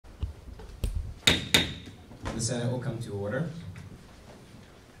the Senate will come to order.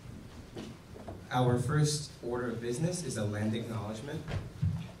 Our first order of business is a land acknowledgement.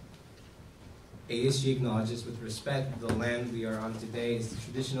 ASG acknowledges with respect the land we are on today is the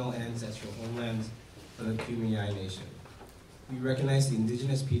traditional and ancestral homeland of the Kumeyaay Nation. We recognize the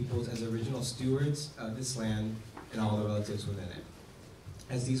indigenous peoples as original stewards of this land and all the relatives within it.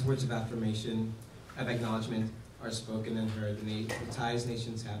 As these words of affirmation, of acknowledgement, are spoken and heard, the ties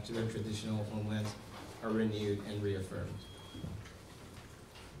nations have to their traditional homelands are renewed and reaffirmed.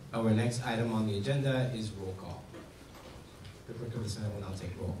 Our next item on the agenda is roll call. The clerk of the Senate will now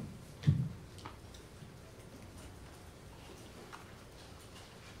take roll.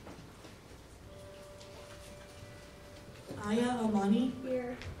 Aya Amani.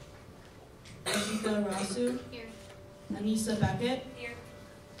 Here. Ashika Rasu. Here. Anissa Beckett. Here.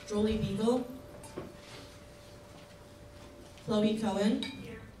 Jolie Beagle. Chloe Cohen.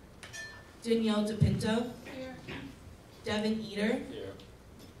 Here. Danielle DePinto. Here. Devin Eder. Here.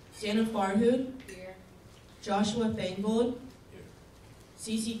 Dana Farhood. Here. Joshua Fangold. Here.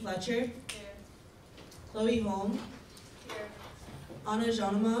 Cece Fletcher. Here. Chloe Holm. Here. Anna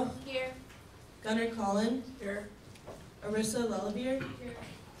Janimov. Here. Gunnar Collin. Here. Arissa Lelevere. Here.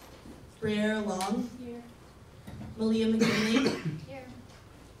 Briera Long. Here. Malia McKinley. Here.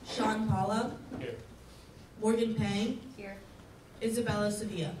 Sean Paula. Here. Morgan Pang. Here. Isabella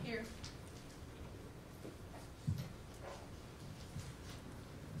Sevilla. Here.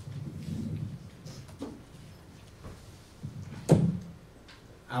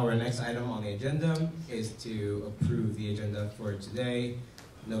 Our next item on the agenda is to approve the agenda for today,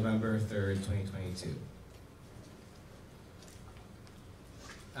 November 3rd, 2022.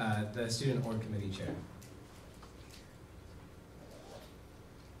 The Student Org Committee Chair.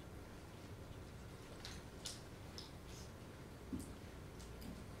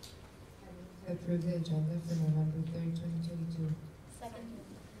 Approve the agenda for November 3rd, 2022. Second.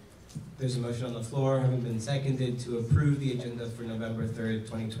 There's a motion on the floor, having been seconded, to approve the agenda for November 3rd,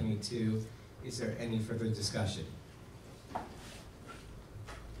 2022. Is there any further discussion?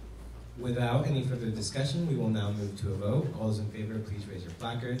 Without any further discussion, we will now move to a vote. All those in favor, please raise your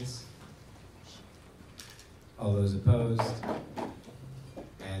placards. All those opposed?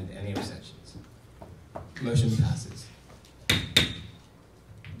 And any abstentions? Motion passes.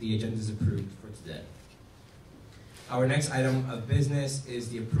 The agenda is approved for today. Our next item of business is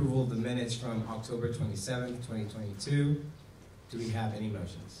the approval of the minutes from October 27th, 2022. Do we have any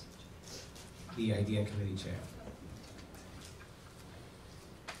motions? The IDEA Committee Chair.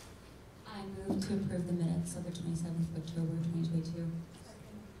 I move to approve the minutes of the 27th of October 2022.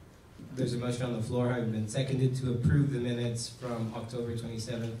 There's a motion on the floor having been seconded to approve the minutes from October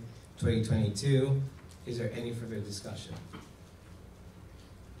 27th, 2022. Is there any further discussion?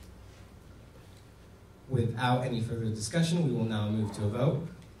 Without any further discussion, we will now move to a vote.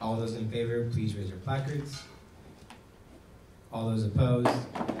 All those in favor, please raise your placards. All those opposed?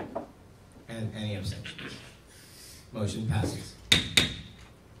 And any abstentions? Motion passes.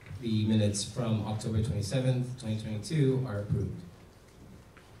 The minutes from October 27th, 2022 are approved.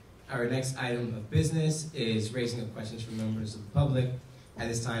 Our next item of business is raising of questions from members of the public. At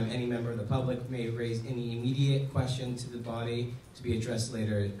this time, any member of the public may raise any immediate question to the body to be addressed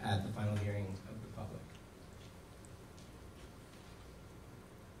later at the final hearing of the public.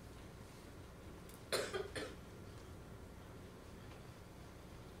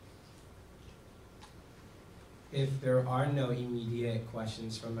 If there are no immediate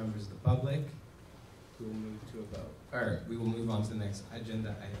questions from members of the public, we will move to a vote, or we will move on to the next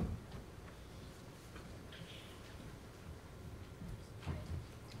agenda item.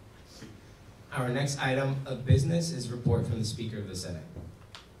 Our next item of business is report from the Speaker of the Senate.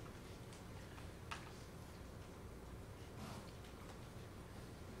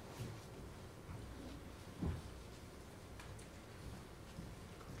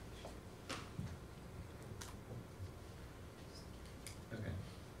 Okay.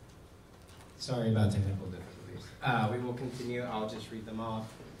 Sorry about technical difficulties. We will continue. I'll just read them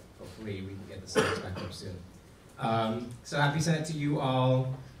off. Hopefully we can get the slides back up soon. So happy Senate to you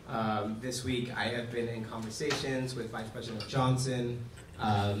all. This week I have been in conversations with Vice President Johnson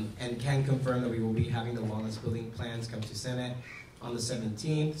and can confirm that we will be having the wellness building plans come to Senate on the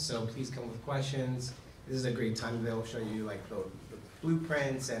 17th, so please come with questions. This is a great time. They'll show you like the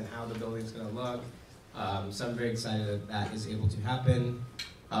blueprints and how the building's going to look. So I'm very excited that that is able to happen.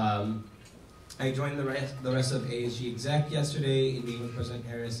 I joined the rest of ASG Exec yesterday in meeting with President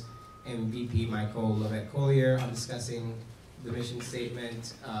Harris and VP Michael Lovett Collier on discussing the mission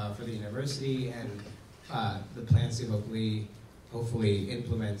statement for the university and the plans to hopefully hopefully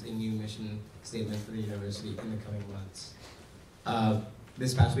implement a new mission statement for the university in the coming months.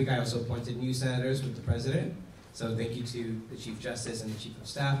 This past week, I also appointed new senators with the president. So thank you to the Chief Justice and the Chief of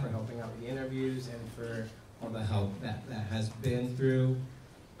Staff for helping out with the interviews and for all the help that has been through.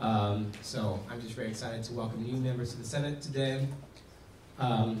 So I'm just very excited to welcome new members to the Senate today.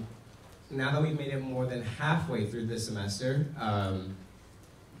 Now that we've made it more than halfway through this semester,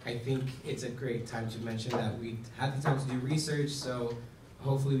 I think it's a great time to mention that we had the time to do research, so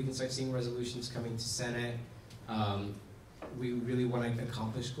hopefully we can start seeing resolutions coming to Senate. We really want to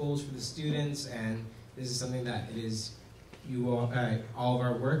accomplish goals for the students, and this is something that it is all of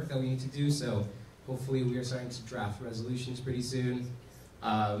our work that we need to do, so hopefully we are starting to draft resolutions pretty soon.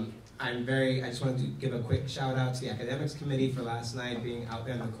 I just wanted to give a quick shout out to the academics committee for last night being out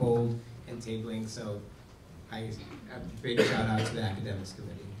there in the cold and tabling, so a big shout out to the academics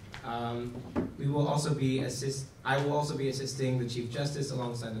committee. I will also be assisting the Chief Justice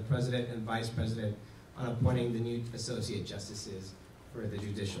alongside the President and Vice President on appointing the new Associate Justices for the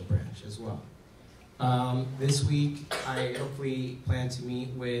judicial branch as well. This week, I hopefully plan to meet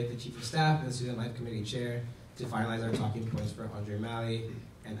with the Chief of Staff and the Student Life Committee Chair to finalize our talking points for Andre Malley,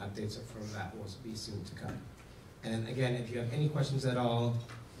 and updates from that will be soon to come. And again, if you have any questions at all,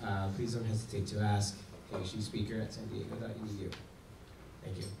 please don't hesitate to ask ASGspeaker@sandiego.edu.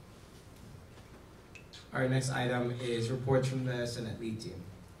 Thank you. Our next item is reports from the Senate lead team.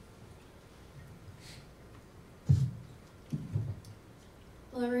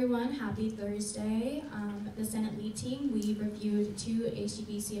 Hello everyone, happy Thursday. The Senate lead team, we reviewed 2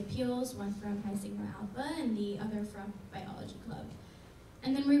 HTBC appeals, one from Pi Sigma Alpha and the other from Biology Club.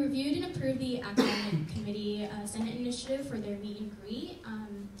 And then we reviewed and approved the Academic Committee Senate initiative for their meet and greet.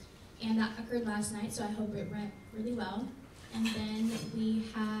 And that occurred last night, so I hope it went really well. And then we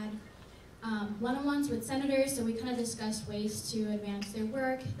had one-on-ones with senators, so we kind of discussed ways to advance their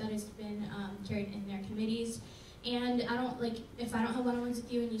work that has been carried in their committees. And if I don't have one-on-ones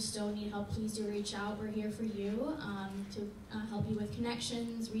with you and you still need help, please do reach out. We're here for you to help you with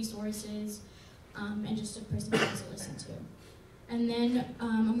connections, resources, and just a person to listen to. And then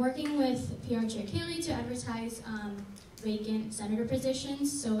I'm working with PR Chair Kaylee to advertise vacant senator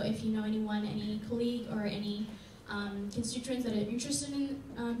positions. So if you know anyone, any colleague or any constituents that are interested in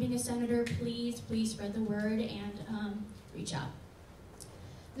being a senator, please spread the word and reach out.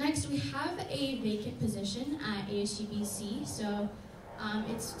 Next, we have a vacant position at ASGBC. So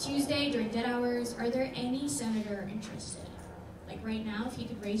it's Tuesday during dead hours. Are there any senator interested? Like right now, if you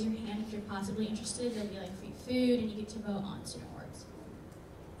could raise your hand if you're possibly interested, there'll be like free food and you get to vote on student awards.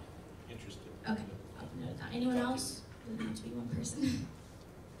 Interested. Okay, I'll note that. Anyone else? Doesn't have to be one person.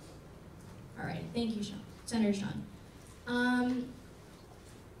 All right, thank you, Sean. Senator Sean.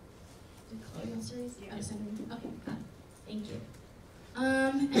 Did Chloe also raise? Yeah. Oh, Senator. Okay, got it. Thank you.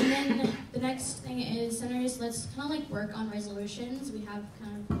 And then the next thing is, senators, let's kind of like work on resolutions. We have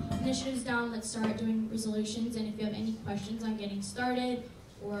kind of initiatives down. Let's start doing resolutions. And if you have any questions on getting started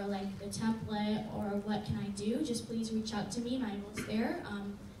or like the template or what can I do, just please reach out to me. My email's there.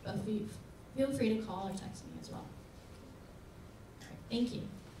 But feel free to call or text me as well. All right, thank you.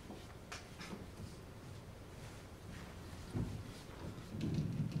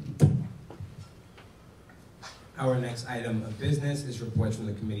 Our next item of business is reports from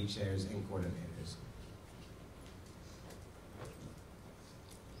the committee chairs and coordinators.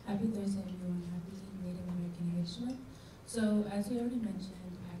 Happy Thursday, everyone. Happy Native American Heritage Month. So, as we already mentioned,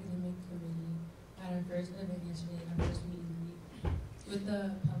 Academic Committee had our first event yesterday, our first meet and greet with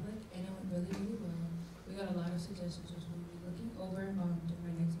the public, and it went really, really well. We got a lot of suggestions, which we'll be looking over during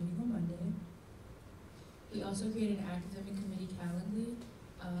our next meeting on Monday. We also created an Academic Committee calendar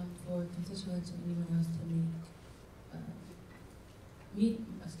for constituents and anyone else to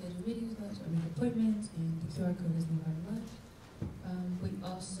schedule meetings with us or make appointments, and the QR code is nearby left. We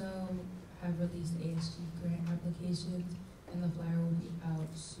also have released ASG grant applications, and the flyer will be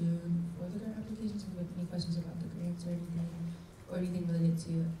out soon for the grant applications. If you have any questions about the grants or anything related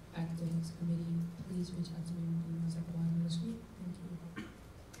to academics committee, please reach out to me on the emails at the bottom of the screen. Thank you.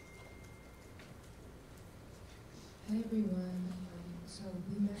 Hi everyone. So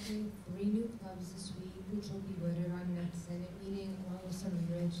we met with 3 new clubs this week, which will be voted on next Senate meeting, along with some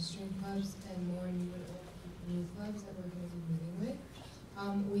registering clubs and more new and old new clubs that we're going to be meeting with.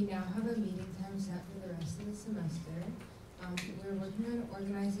 We now have a meeting time set for the rest of the semester. We're working on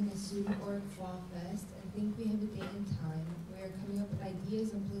organizing a student org fall fest and think we have a date and time. We are coming up with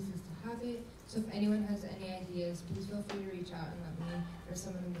ideas and places to have it. So if anyone has any ideas, please feel free to reach out and let me or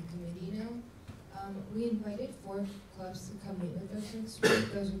someone in the committee know. We invited 4 clubs to come meet with us next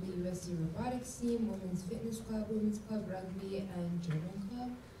week. Those would be USC Robotics Team, Women's Fitness Club, Women's Club Rugby, and German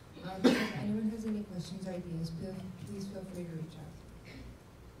Club. So if anyone has any questions or ideas, please feel free to reach out.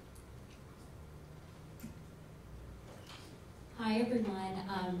 Hi everyone.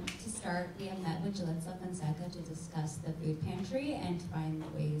 To start, we have met with Julissa Fonseca to discuss the food pantry and to find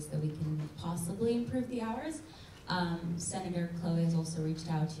ways that we can possibly improve the hours. Senator Chloe has also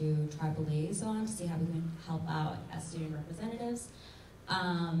reached out to tribal liaison to see how we can help out as student representatives.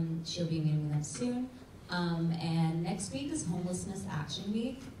 She'll be meeting with them soon. And next week is Homelessness Action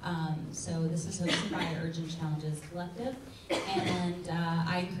Week. So this is hosted by Urgent Challenges Collective. And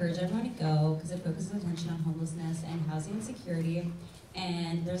I encourage everyone to go because it focuses attention on homelessness and housing insecurity.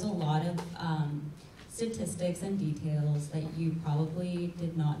 And there's a lot of statistics and details that you probably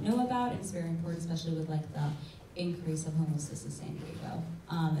did not know about. It's very important, especially with like the increase of homelessness in San Diego.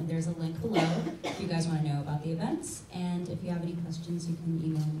 And there's a link below if you guys want to know about the events. And if you have any questions, you can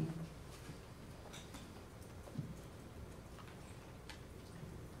email me.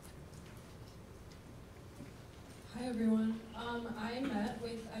 Hi everyone. I met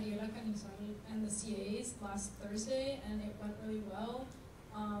with Ariela Canizani and the CAs last Thursday and it went really well.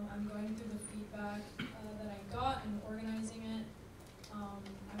 I'm going through the feedback that I got and organizing it.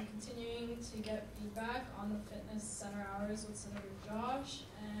 I'm continuing to get feedback on the fitness center hours with Senator Josh,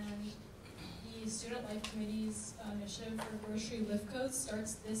 and the Student Life Committee's initiative for grocery lift codes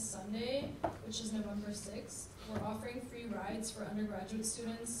starts this Sunday, which is November 6th. We're offering free rides for undergraduate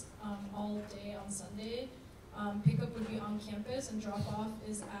students all day on Sunday. Pickup would be on campus and drop off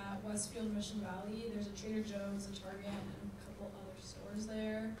is at Westfield Mission Valley. There's a Trader Joe's, a Target, and a couple other stores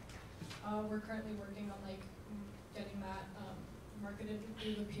there. We're currently working on like getting that marketed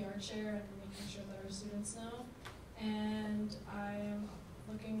through the PR chair and making sure that our students know. And I'm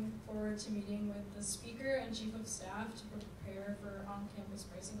looking forward to meeting with the speaker and chief of staff to prepare for on-campus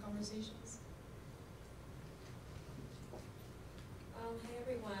pricing conversations. Hey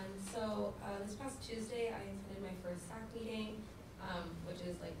everyone. So this past Tuesday, I attended my first SAC meeting, which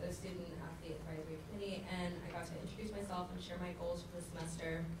is like the Student Athlete Advisory Committee, and I got to introduce myself and share my goals for the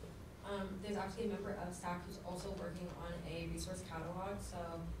semester. There's actually a member of SAC who's also working on a resource catalog, so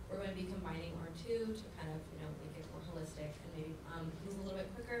we're going to be combining our two to kind of, make it more holistic and maybe move a little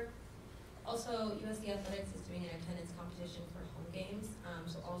bit quicker. Also, USD Athletics is doing an attendance competition for home games,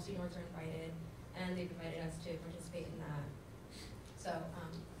 so all students are invited, and they've invited us to participate in that. So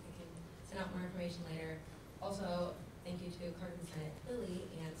I can send out more information later. Also, thank you to Congress Senate Lilly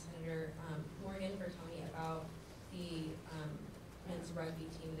and Senator Morgan for telling me about the men's rugby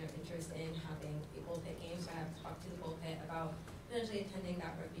team, their interest in having a bull pit game. So I have talked to the bull pit about potentially attending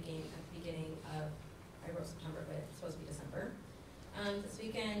that rugby game at the beginning of, I wrote September, but it's supposed to be December. This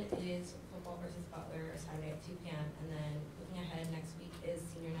weekend is football versus Butler, Saturday at 2 p.m. And then looking ahead, next week is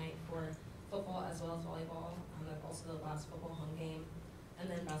senior night for football as well as volleyball. That's also the last football home game. And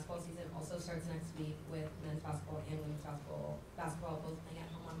then basketball season also starts next week with men's basketball and women's basketball both playing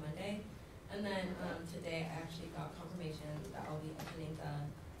at home on Monday. And then today I actually got confirmation that I'll be attending the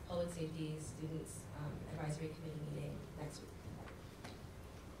Public Safety Students Advisory Committee meeting next week.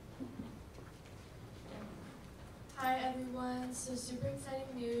 Hi everyone, so super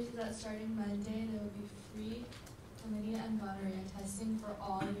exciting news that starting Monday there will be free chlamydia and gonorrhea testing for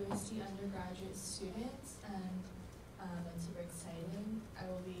all USD undergraduate students, and that's super exciting. I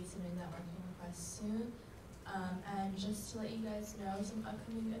will be submitting that marketing request soon. And just to let you guys know, some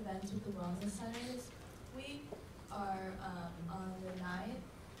upcoming events with the Wellness Centers Week are on the 9th.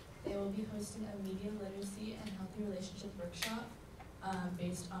 They will be hosting a media literacy and healthy relationship workshop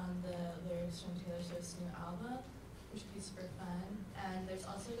based on the lyrics from Taylor Swift's new album, which would be super fun. And there's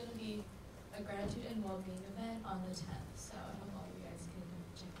also going to be a gratitude and well-being event on the 10th, so I hope all of you guys can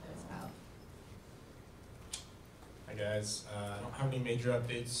check those out. Hi guys, I don't have any major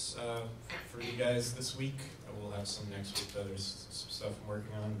updates for you guys this week. I will have some next week, but there's some stuff I'm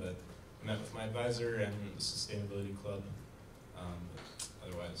working on, but I met with my advisor and the Sustainability Club. But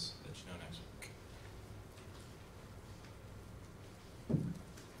otherwise, let you know next week.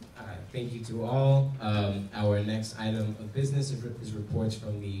 Thank you to all. Our next item of business is reports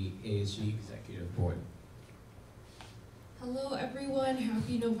from the ASG Executive Board. Hello everyone,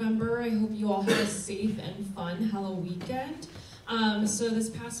 happy November. I hope you all had a safe and fun Halloween weekend. So this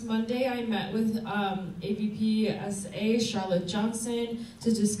past Monday I met with AVP SA Charlotte Johnson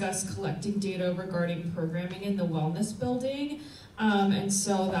to discuss collecting data regarding programming in the Wellness Building. And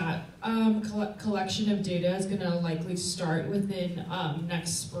so that collection of data is going to likely start within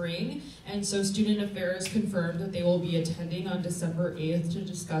next spring. And so Student Affairs confirmed that they will be attending on December 8th to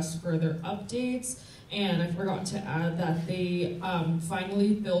discuss further updates. And I forgot to add that they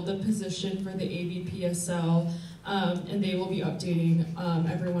finally filled the position for the AVPSL, and they will be updating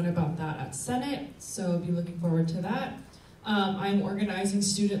everyone about that at Senate. So be looking forward to that. I'm organizing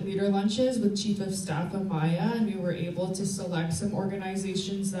student leader lunches with Chief of Staff Amaya, and we were able to select some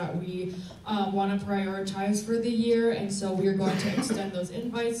organizations that we want to prioritize for the year, and so we are going to extend those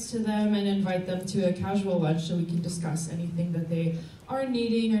invites to them and invite them to a casual lunch so we can discuss anything that they are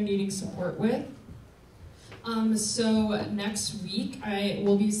needing support with. So next week I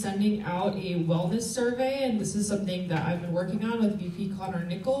will be sending out a wellness survey, and this is something that I've been working on with VP Connor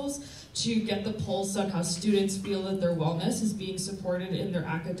Nichols to get the pulse on how students feel that their wellness is being supported in their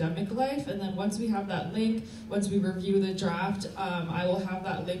academic life. And then once we have that link, once we review the draft, I will have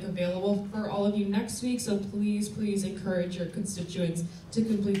that link available for all of you next week. So please encourage your constituents to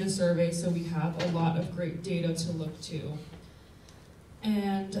complete the survey so we have a lot of great data to look to.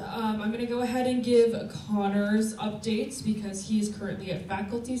 And I'm going to go ahead and give Connor's updates because he is currently at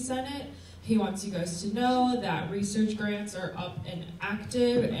Faculty Senate. He wants you guys to know that research grants are up and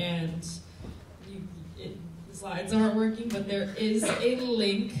active, and the slides aren't working, but there is a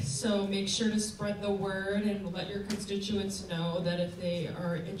link, so make sure to spread the word and let your constituents know that if they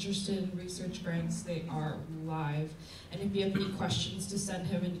are interested in research grants, they are live. And if you have any questions, to send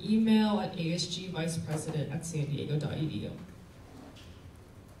him an email at asgvicepresident@sandiego.edu.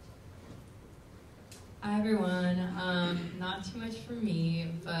 Hi everyone, not too much from me,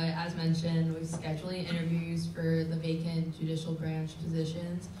 but as mentioned, we're scheduling interviews for the vacant judicial branch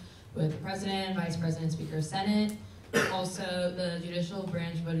positions with the President, Vice President, Speaker of Senate. Also, the judicial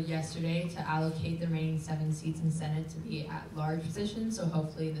branch voted yesterday to allocate the remaining 7 seats in Senate to be at-large positions, so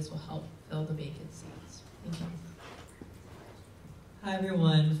hopefully this will help fill the vacant seats. Thank you. Hi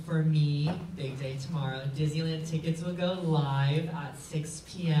everyone, for me, big day tomorrow. Disneyland tickets will go live at 6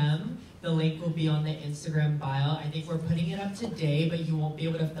 p.m. The link will be on the Instagram bio. I think we're putting it up today, but you won't be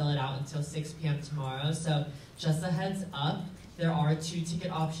able to fill it out until 6 p.m. tomorrow. So just a heads up, there are 2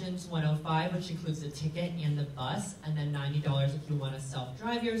 ticket options, $105, which includes the ticket and the bus, and then $90 if you want to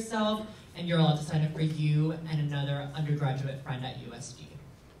self-drive yourself, and you're allowed to sign up for you and another undergraduate friend at USG.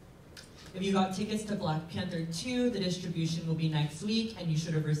 If you got tickets to Black Panther 2, the distribution will be next week, and you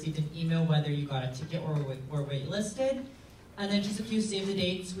should have received an email whether you got a ticket or waitlisted. And then just a few save the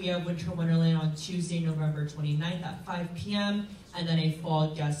dates. We have Winter Wonderland on Tuesday, November 29th at 5 p.m. And then a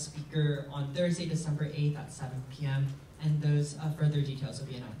fall guest speaker on Thursday, December 8th at 7 p.m. And those further details will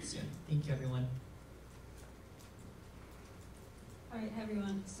be announced soon. Thank you, everyone. All right,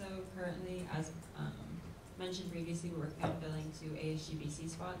 everyone. So currently, as mentioned previously, we're working on filling 2 ASGBC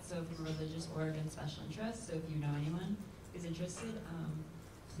spots, so from religious order and special interest. So if you know anyone who's interested,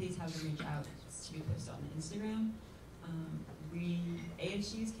 please have them reach out to be posted on the Instagram.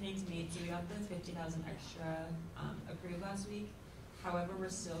 ASG is getting to meet, so we got the 50,000 extra approved last week. However, we're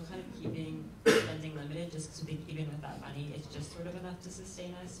still kind of keeping spending limited just because we think even with that money, it's just sort of enough to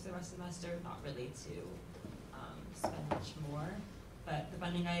sustain us for the rest of the semester, not really to spend much more. But the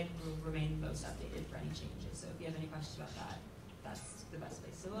funding guide will remain most updated for any changes. So if you have any questions about that, that's the best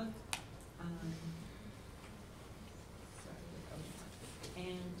place to look.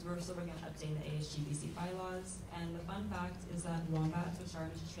 And we're still working on updating the ASGBC bylaws. And the fun fact is that wombats, which are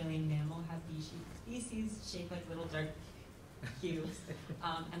an Australian mammal, have species shaped like little dark cubes.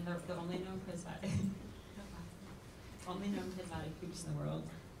 And they're the only known prismatic cubes in the world.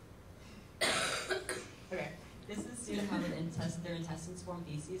 Okay. This is due to how their intestines form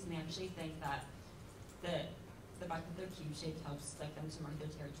feces, and they actually think that the fact that they're cube-shaped helps like them to mark their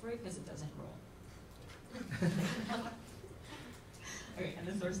territory because it doesn't roll. Okay, and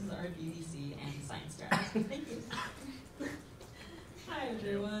the sources are BBC and Science Drive. Thank you. Hi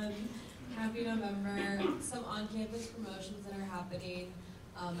everyone. Happy November. Some on-campus promotions that are happening.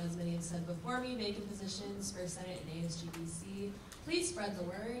 As many have said before me, vacant positions for Senate and ASGBC. Please spread the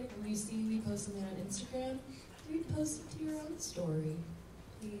word. When you see me post something on Instagram, repost it to your own story.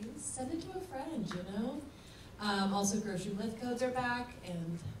 Please send it to a friend, you know? Also, grocery lift codes are back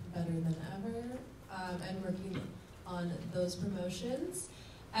and better than ever. I'm working on those promotions.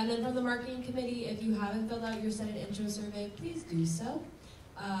 And then from the marketing committee, if you haven't filled out your Senate intro survey, please do so.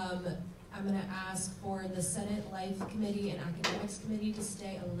 I'm going to ask for the Senate Life Committee and Academics Committee to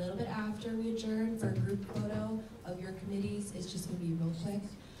stay a little bit after we adjourn for a group photo of your committees. It's just going to be real quick.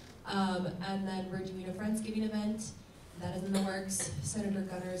 And then we're doing a Friendsgiving event that is in the works. Senator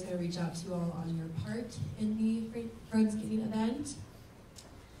Gunner is going to reach out to you all on your part in the Friendsgiving event.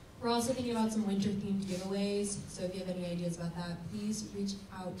 We're also thinking about some winter-themed giveaways, so if you have any ideas about that, please reach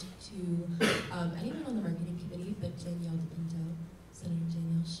out to anyone on the marketing committee, but Danielle DePinto, Senator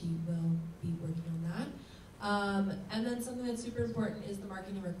Danielle, she will be working on that. And then something that's super important is the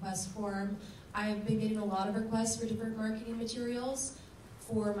marketing request form. I've been getting a lot of requests for different marketing materials.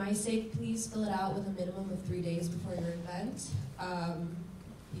 For my sake, please fill it out with a minimum of 3 days before your event,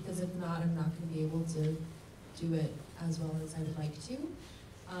 because if not, I'm not going to be able to do it as well as I would like to.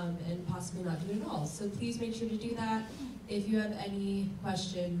 And possibly not do it at all. So please make sure to do that. If you have any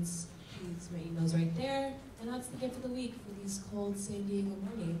questions, please, my email's right there. And that's the gift of the week for these cold San Diego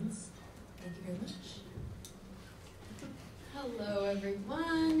mornings. Thank you very much. Hello,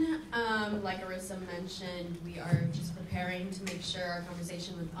 everyone. Like Arissa mentioned, we are just preparing to make sure our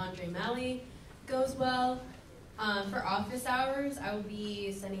conversation with Andre Malley goes well. For office hours, I will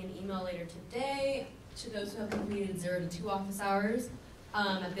be sending an email later today to those who have completed 0 to 2 office hours.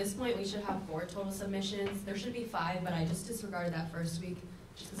 At this point, we should have 4 total submissions. There should be 5, but I just disregarded that first week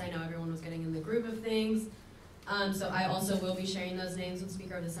just because I know everyone was getting in the groove of things. So I also will be sharing those names with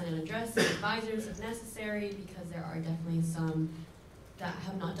Speaker of the Senate Address and advisors if necessary, because there are definitely some that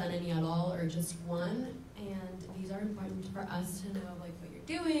have not done any at all or just one. And these are important for us to know like what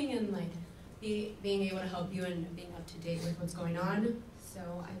you're doing and like being able to help you and being up to date with what's going on. So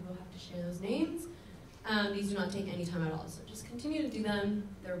I will have to share those names. These do not take any time at all, so just continue to do them.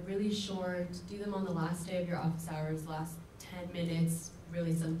 They're really short. Do them on the last day of your office hours, last 10 minutes,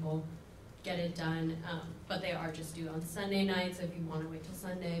 really simple. Get it done, but they are just due on Sunday night, so if you want to wait till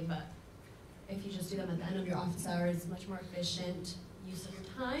Sunday, but if you just do them at the end of your office hours, it's much more efficient use of your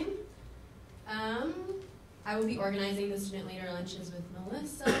time. I will be organizing the student leader lunches with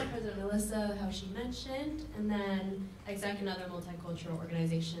Melissa, President Melissa, how she mentioned, and then exec and other multicultural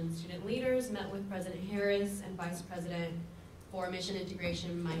organization student leaders met with President Harris and Vice President for Mission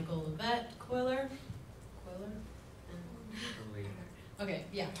Integration, Michael Levette Quiller? Okay,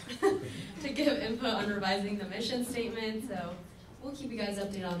 yeah, to give input on revising the mission statement, so we'll keep you guys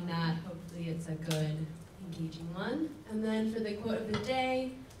updated on that. Hopefully it's a good, engaging one. And then for the quote of the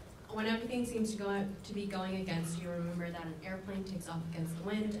day, when everything seems to be going against you, remember that an airplane takes off against the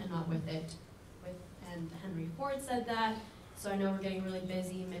wind and not with it. And Henry Ford said that, so I know we're getting really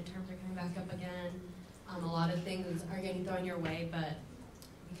busy, midterms are coming back up again. A lot of things are getting thrown your way, but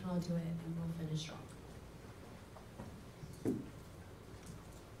we can all do it and we'll finish strong.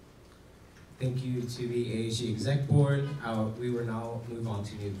 Thank you to the ASG Exec Board. We will now move on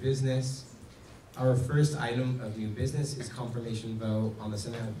to new business. Our first item of new business is confirmation vote on the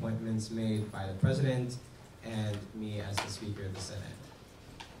Senate appointments made by the President and me as the Speaker of the Senate.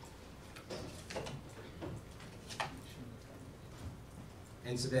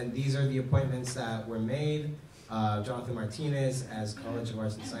 And so then these are the appointments that were made. Jonathan Martinez as College of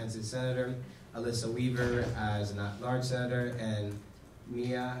Arts and Sciences Senator, Alyssa Weaver as an at-large Senator, and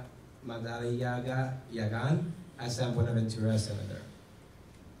Mia Madariaga-Yagan as San Buenaventura Senator.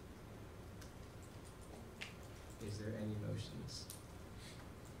 Is there any motions?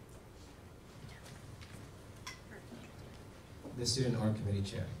 The Student Art Committee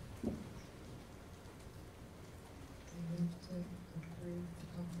Chair. I move to approve the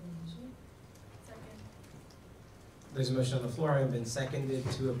confirmation. Second. There's a motion on the floor. I've been seconded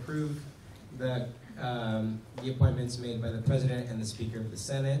to approve the appointments made by the President and the Speaker of the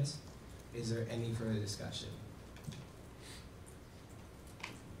Senate. Is there any further discussion?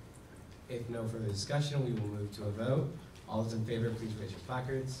 If no further discussion, we will move to a vote. All those in favor, please raise your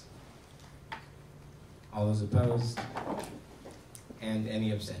placards. All those opposed? And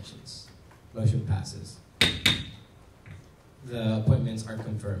any abstentions? Motion passes. The appointments are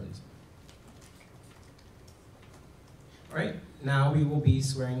confirmed. All right, now we will be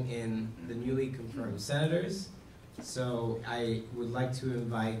swearing in the newly confirmed senators. So I would like to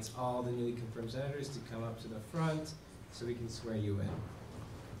invite all the newly confirmed senators to come up to the front so we can swear you in.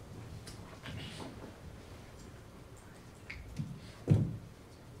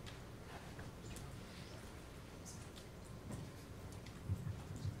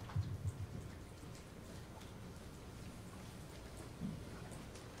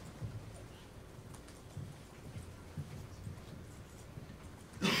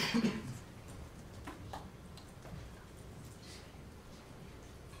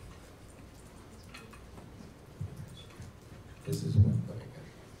 This is one.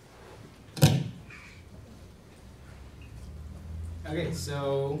 Okay,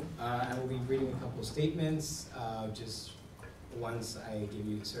 so I will be reading a couple statements. Just once I give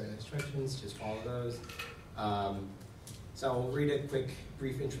you certain instructions, just follow those. So I will read a quick,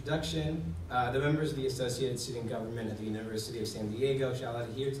 brief introduction. The members of the Associated Student Government at the University of San Diego shall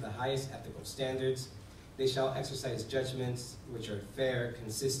adhere to the highest ethical standards. They shall exercise judgments which are fair,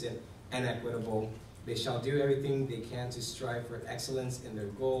 consistent, and equitable. They shall do everything they can to strive for excellence in their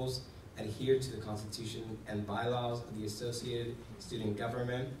goals, adhere to the Constitution and bylaws of the Associated Student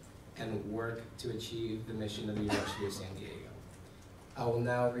Government, and work to achieve the mission of the University of San Diego. I will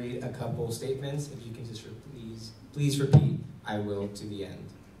now read a couple statements. If you can just please repeat, I will to the end.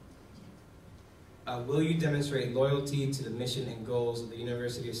 Will you demonstrate loyalty to the mission and goals of the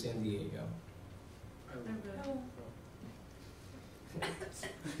University of San Diego?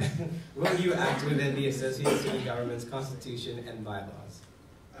 Will you act within the Associated Student Government's Constitution and bylaws?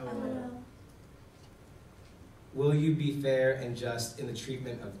 I will. Will you be fair and just in the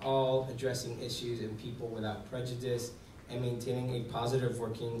treatment of all, addressing issues and people without prejudice, and maintaining a positive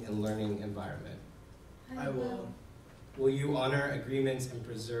working and learning environment? I will. Will you honor agreements and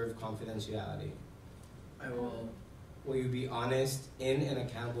preserve confidentiality? I will. Will you be honest in and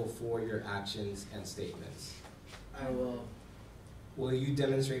accountable for your actions and statements? I will. Will you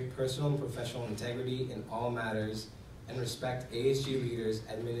demonstrate personal and professional integrity in all matters and respect ASG leaders,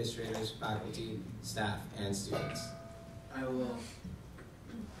 administrators, faculty, staff, and students? I will.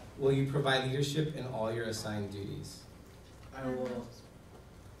 Will you provide leadership in all your assigned duties? I will.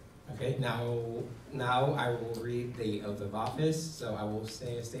 Okay, now I will read the oath of office. So I will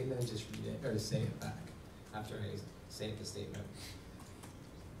say a statement and just read it, or say it back after I say the statement.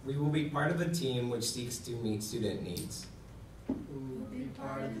 We will be part of a team which seeks to meet student needs. We will be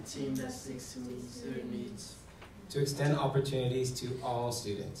part of the team that seeks to meet student needs. To extend opportunities to all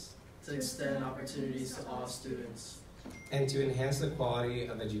students. To extend opportunities to all students. And to enhance the quality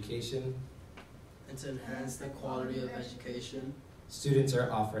of education. And to enhance the quality of education. Students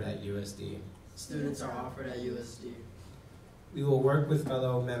are offered at USD. Students are offered at USD. We will work with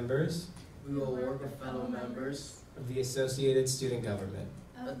fellow members. We will work with fellow members of the Associated Student Government.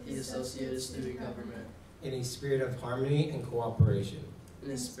 Of the Associated Student Government. In a spirit of harmony and cooperation.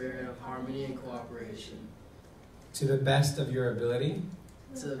 In a spirit of harmony and cooperation. To the best of your ability.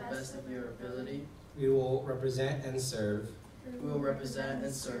 To the best of your ability. We will represent and serve. We will represent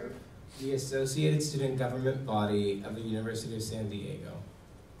and serve. The Associated Student Government body of the University of San Diego.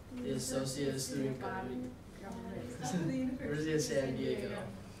 The Associated Student Government. University of San Diego.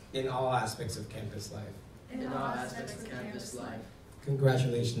 In all aspects of campus life. In all aspects of campus life.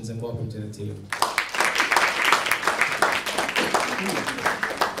 Congratulations and welcome to the team.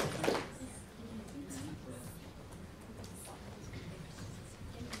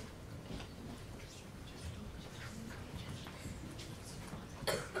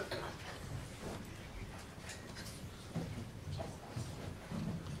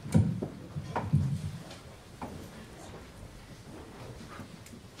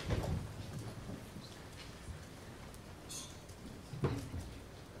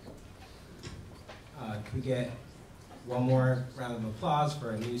 Can we get one more round of applause for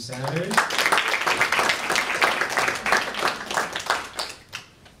our new senators?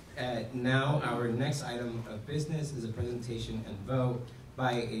 Now, our next item of business is a presentation and vote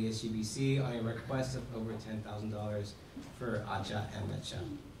by ASGBC on a request of over $10,000 for Acha and Mecha.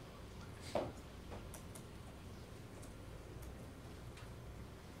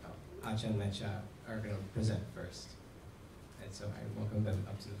 Acha and Mecha are going to present first. And so I welcome them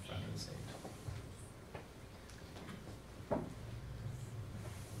up to the front of the stage.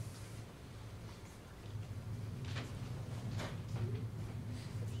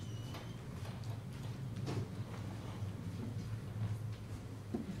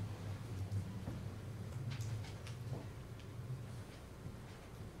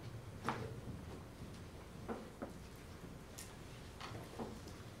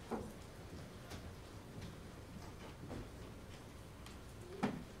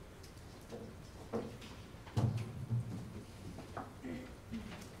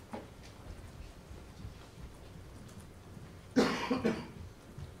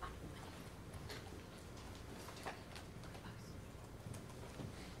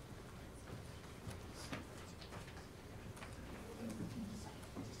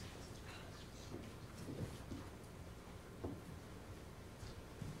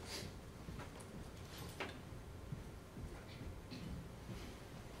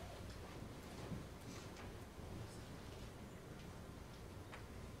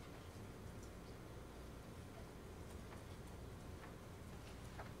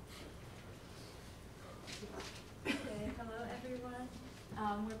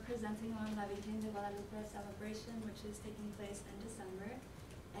 We're presenting on La Virgen de Guadalupe celebration, which is taking place in December.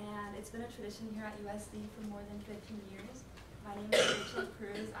 And it's been a tradition here at USD for more than 15 years. My name is Rachel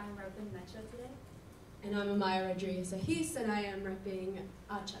Cruz. I'm repping Metro today. And I'm Amaya Rodriguez Ahis, and I am repping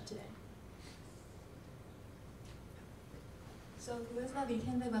ACHA today. So who is La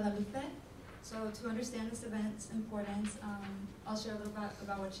Virgen de Guadalupe? So to understand this event's importance, I'll share a little bit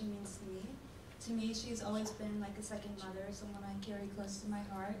about what she means to me. To me, she's always been like a second mother, someone I carry close to my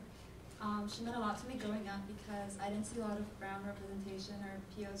heart. She meant a lot to me growing up because I didn't see a lot of brown representation or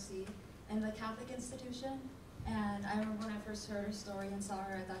POC in the Catholic institution. And I remember when I first heard her story and saw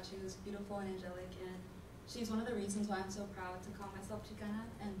her, I thought she was beautiful and angelic, and she's one of the reasons why I'm so proud to call myself Chicana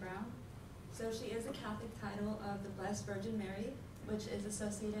and brown. So she is a Catholic title of the Blessed Virgin Mary, which is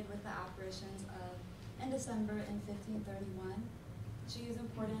associated with the apparitions of in December in 1531. She is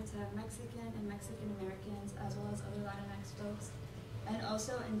important to Mexican and Mexican Americans, as well as other Latinx folks, and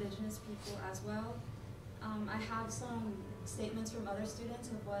also indigenous people as well. I have some statements from other students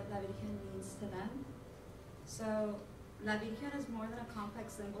of what La Virgen means to them. So, La Virgen is more than a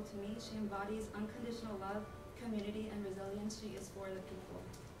complex symbol to me. She embodies unconditional love, community, and resilience. She is for the people.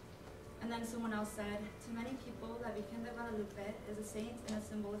 And then someone else said, to many people, La Virgen de Guadalupe is a saint and a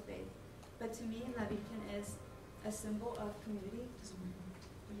symbol of faith. But to me, La Virgen is a symbol of community.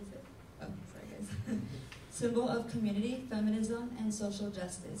 What is it? Oh, sorry guys. Symbol of community, feminism, and social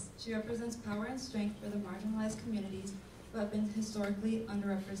justice. She represents power and strength for the marginalized communities who have been historically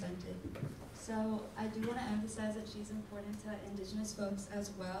underrepresented. So I do want to emphasize that she's important to indigenous folks as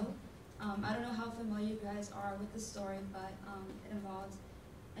well. I don't know how familiar you guys are with the story, but it involves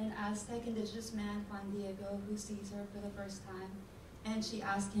an Aztec indigenous man, Juan Diego, who sees her for the first time. And she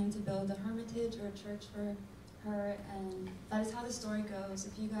asked him to build a hermitage or a church for her, and that is how the story goes.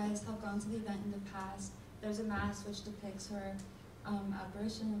 If you guys have gone to the event in the past, there's a mask which depicts her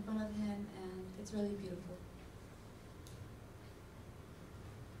apparition in front of him, and it's really beautiful.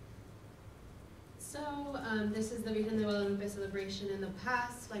 So this is the Virgen de Guadalupe celebration in the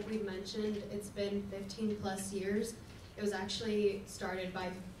past. Like we mentioned, it's been 15 plus years. It was actually started by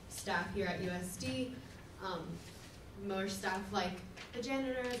staff here at USD. More staff like the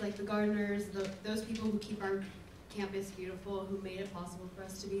janitors, like the gardeners, those people who keep our campus beautiful, who made it possible for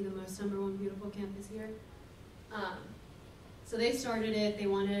us to be the most #1 beautiful campus here. So they started it. They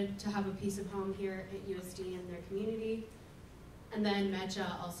wanted to have a piece of home here at USD in their community. And then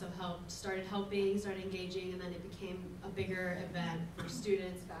Mecha also started engaging, and then it became a bigger event for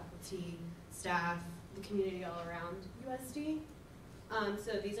students, faculty, staff, the community all around USD.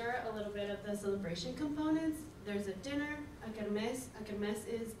 So these are a little bit of the celebration components. There's a dinner, a kermés. A kermés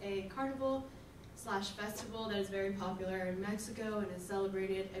is a carnival/festival that is very popular in Mexico and is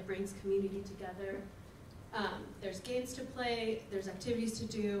celebrated. It brings community together. There's games to play, there's activities to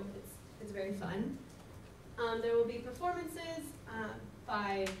do. It's very fun. There will be performances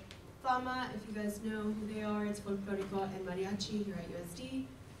by Fama, if you guys know who they are. It's folklorico and mariachi here at USD.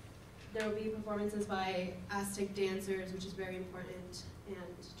 There will be performances by Aztec dancers, which is very important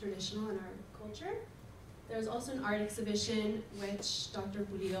and traditional in our culture. There's also an art exhibition, which Dr.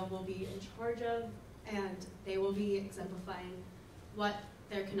 Pulido will be in charge of, and they will be exemplifying what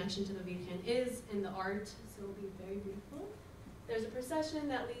their connection to the Virgen is in the art, so it will be very beautiful. There's a procession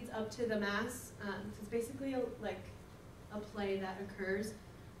that leads up to the Mass. So it's basically like a play that occurs,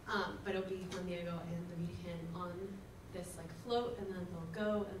 but it'll be Juan Diego and the Virgen on this like float, and then they'll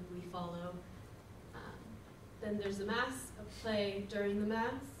go and we follow. Then there's the Mass, a play during the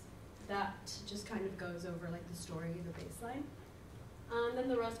Mass that just kind of goes over like the story, the baseline. Then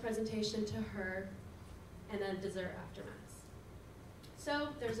the roast presentation to her, and then dessert after Mass.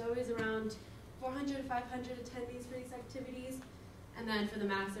 So there's always around 400 to 500 attendees for these activities. And then for the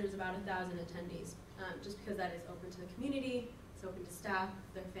Mass, there's about 1,000 attendees, just because that is open to the community, it's open to staff,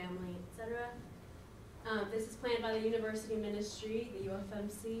 their family, etc. This is planned by the University Ministry, the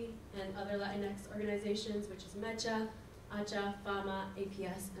UFMC, and other Latinx organizations, which is MECHA, ACHA, FAMA,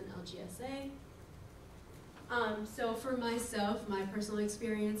 APS, and LGSA. So for myself, my personal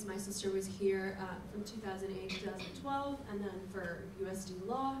experience, my sister was here from 2008 to 2012, and then for USD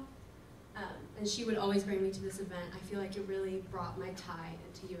Law. And she would always bring me to this event. I feel like it really brought my tie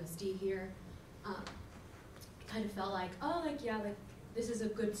into USD here. It kind of felt like, oh, like, yeah, like, this is a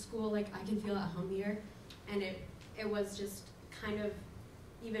good school, like, I can feel at home here. And it was just kind of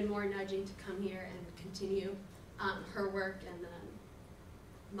even more nudging to come here and continue her work and then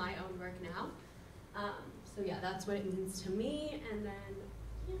my own work now. So yeah, that's what it means to me, and then,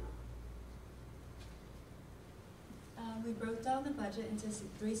 yeah. We broke down the budget into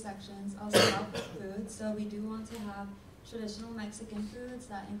 3 sections. I'll start off with food. So we do want to have traditional Mexican foods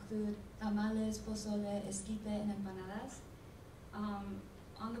that include tamales, pozole, esquite, and empanadas.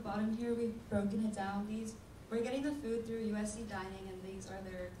 On the bottom here, we've broken it down. These we're getting the food through USC Dining, and these are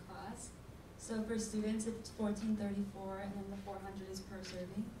their costs. So for students, it's $14.34, and then the 400 is per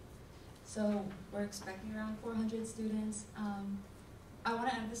serving. So we're expecting around 400 students. I want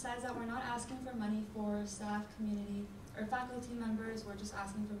to emphasize that we're not asking for money for staff, community, or faculty members. We're just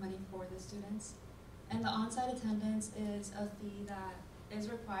asking for money for the students. And the on-site attendance is a fee that is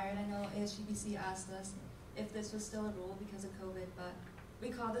required. I know ASGBC asked us if this was still a rule because of COVID, but we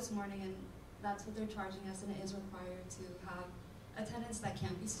called this morning and that's what they're charging us, and it is required to have attendance that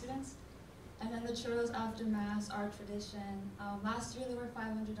can't be students. And then the churros after Mass are tradition. Last year they were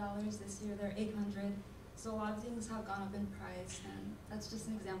 $500, this year they're $800. So a lot of things have gone up in price, and that's just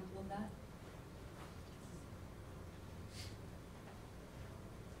an example of that.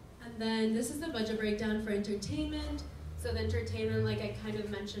 And then this is the budget breakdown for entertainment. So the entertainment, like I kind of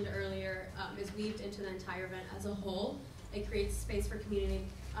mentioned earlier, is weaved into the entire event as a whole. It creates space for community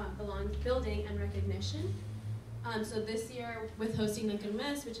building and recognition. So this year, with hosting the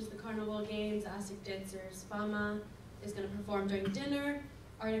Kermés, which is the carnival games, Aztec dancers, Fama is going to perform during dinner.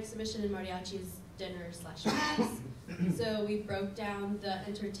 Art exhibition and mariachi is dinner/mass. So we broke down the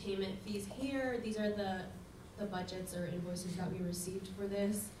entertainment fees here. These are the budgets or invoices that we received for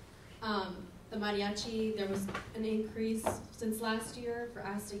this. The mariachi, there was an increase since last year. For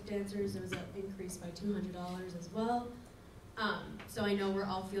Aztec dancers, there was an increase by $200 as well. So I know we're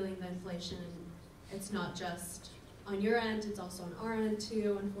all feeling the inflation. It's not just on your end, it's also on our end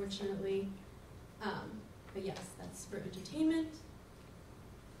too, unfortunately. But yes, that's for entertainment.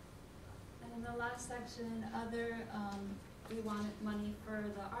 And in the last section, other, we wanted money for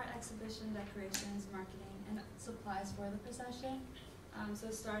the art exhibition, decorations, marketing, and supplies for the procession.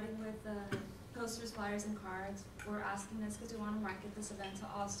 So starting with the posters, flyers, and cards, we're asking this because we want to market this event to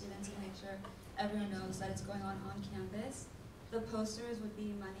all students and make sure everyone knows that it's going on campus. The posters would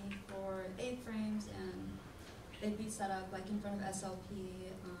be money for A-frames, and they'd be set up like in front of SLP,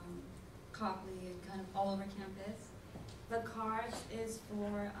 Copley, and kind of all over campus. The cards is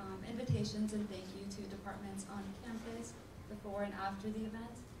for invitations and thank you to departments on campus before and after the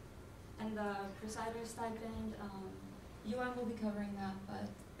event. And the presider stipend, UM will be covering that, but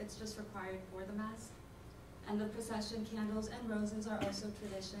it's just required for the Mass. And the procession candles and roses are also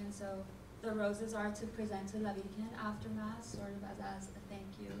tradition, so the roses are to present to La Virgen after Mass, sort of as a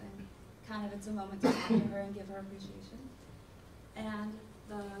thank you, and kind of it's a moment to honor her and give her appreciation. And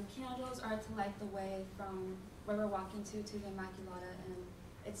the candles are to light the way from where we're walking to the Immaculata, and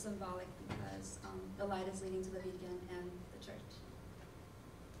it's symbolic because the light is leading to the Virgen and the church.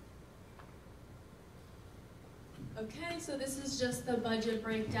 Okay, so this is just the budget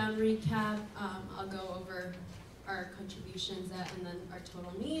breakdown recap. I'll go over our contributions and then our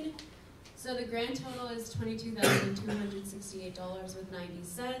total need. So the grand total is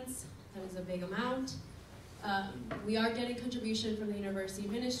 $22,268.90. That is a big amount. We are getting contribution from the university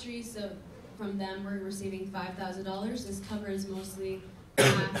ministry, so from them we're receiving $5,000. This covers mostly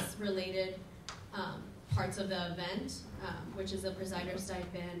Mass-related parts of the event, which is a presider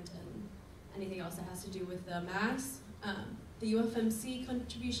stipend and anything else that has to do with the Mass. The UFMC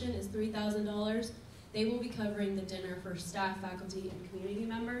contribution is $3,000. They will be covering the dinner for staff, faculty, and community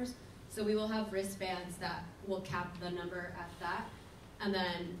members. So we will have wristbands that will cap the number at that, and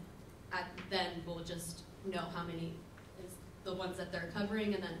then we'll just know how many is the ones that they're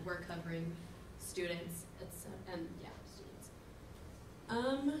covering, and then we're covering students, and yeah, students.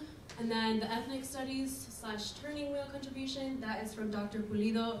 And then the ethnic studies / turning wheel contribution, that is from Dr.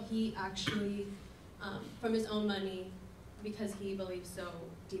 Pulido. He actually, from his own money, because he believes so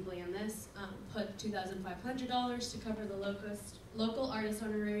deeply in this, put $2,500 to cover the local artist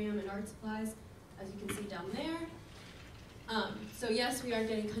honorarium and art supplies, as you can see down there. So yes, we are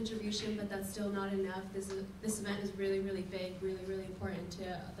getting contribution, but that's still not enough. This event is really, really big, really, really important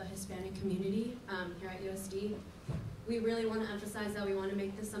to the Hispanic community here at USD. We really want to emphasize that we want to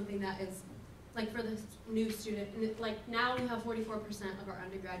make this something that is, like for the new student, like now we have 44% of our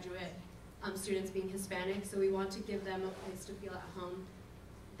undergraduate students being Hispanic, so we want to give them a place to feel at home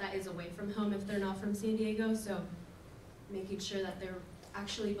that is away from home if they're not from San Diego, so making sure that they're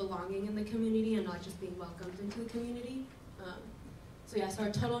actually belonging in the community and not just being welcomed into the community. So yes, our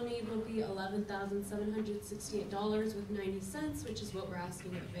total need will be $11,768.90, which is what we're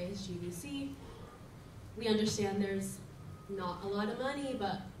asking of ASGBC. We understand there's not a lot of money,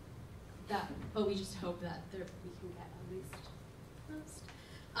 but we just hope that we can get at least most.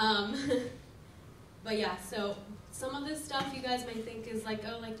 But yeah, so some of this stuff you guys might think is like,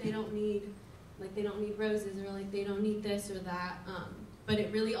 oh, like they don't need roses, or like they don't need this or that. But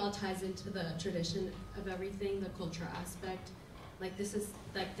it really all ties into the tradition of everything, the cultural aspect. like this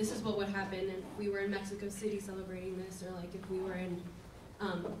is what would happen if we were in Mexico City celebrating this, or like if we were in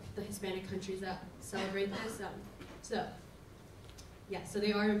the Hispanic countries that celebrate this. So yeah, so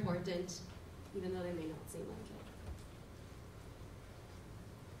they are important, even though they may not seem like it.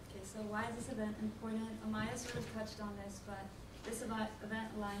 Okay, so why is this event important? Amaya sort of touched on this, but this event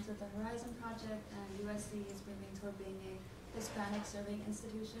aligns with the Horizon Project, and USC is moving toward being a Hispanic serving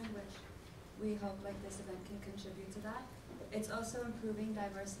institution, which we hope like this event can contribute to that. It's also improving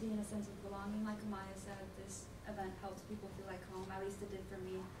diversity and a sense of belonging. Like Amaya said, this event helps people feel like home, at least it did for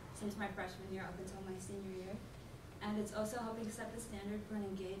me since my freshman year up until my senior year. And it's also helping set the standard for an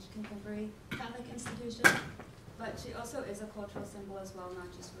engaged contemporary Catholic institution. But she also is a cultural symbol as well, not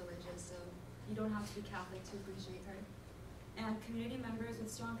just religious, so you don't have to be Catholic to appreciate her. And community members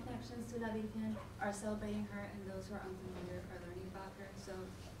with strong connections to La Virgen are celebrating her, and those who are unfamiliar are learning about her. So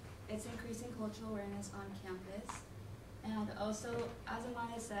it's increasing cultural awareness on campus. And also, as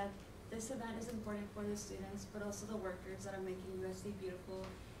Amaya said, this event is important for the students, but also the workers that are making USC beautiful.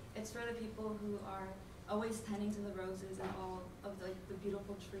 It's for the people who are always tending to the roses and all of the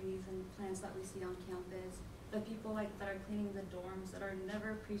beautiful trees and plants that we see on campus. The people that are cleaning the dorms that are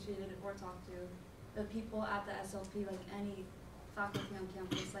never appreciated or talked to. The people at the SLP, like any faculty on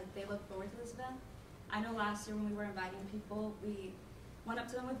campus, like they look forward to this event. I know last year when we were inviting people, we went up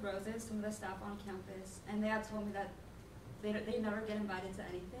to them with roses, some of the staff on campus, and they had told me that they never get invited to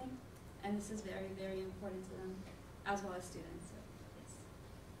anything, and this is very, very important to them, as well as students. So, yes.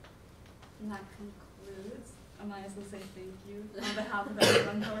 And that concludes. Amaya will say thank you on behalf of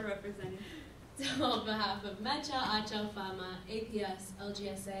everyone that we're representing. On behalf of MECHA, ACHA, FAMA, APS,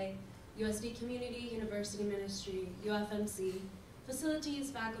 LGSA, USD Community, University Ministry, UFMC, facilities,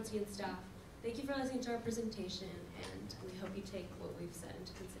 faculty, and staff, thank you for listening to our presentation, and we hope you take what we've said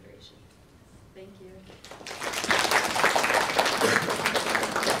into consideration. Thank you.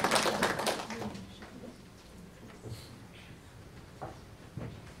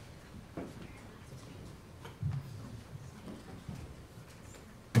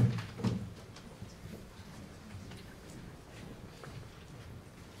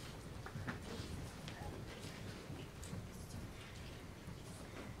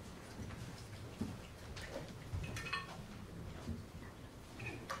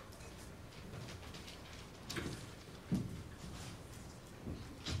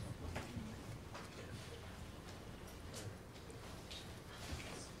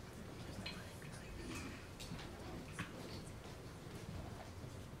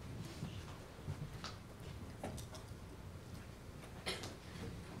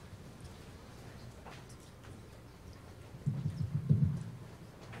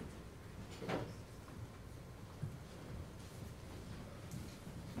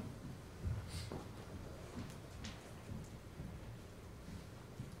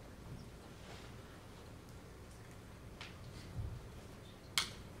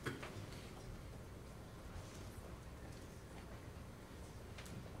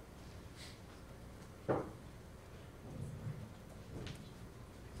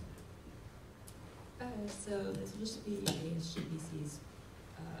 So this will just be ASGBC's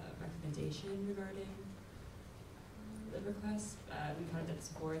recommendation regarding the request. We've had this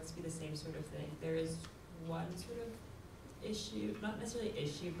before, it's be the same sort of thing. There is one sort of issue, not necessarily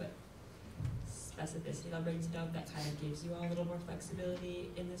issue, but specificity I'll bring to note that kind of gives you all a little more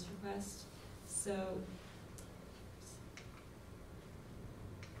flexibility in this request. So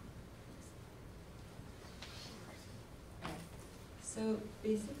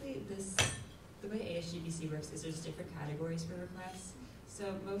basically the way ASGBC works is there's different categories for requests.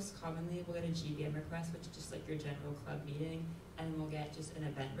 So most commonly we'll get a GBM request, which is just like your general club meeting, and we'll get just an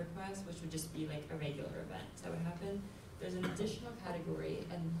event request, which would just be like a regular event. That would happen. There's an additional category,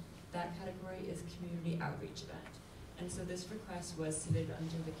 and that category is community outreach event. And so this request was submitted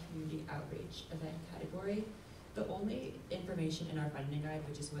under the community outreach event category. The only information in our funding guide,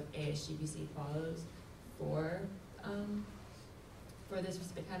 which is what ASGBC follows for this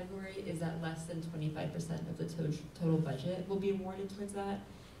specific category, is that less than 25% of the total budget will be awarded towards that.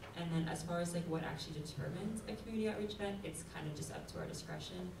 And then as far as like what actually determines a community outreach event, it's kind of just up to our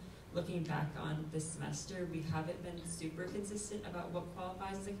discretion. Looking back on this semester, we haven't been super consistent about what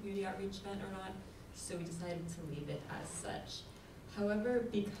qualifies as a community outreach event or not, so we decided to leave it as such. However,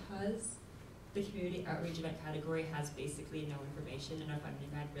 because the community outreach event category has basically no information and our funding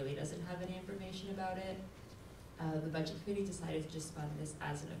guide really doesn't have any information about it, the budget committee decided to just fund this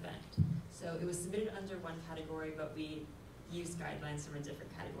as an event. So it was submitted under one category, but we used guidelines from a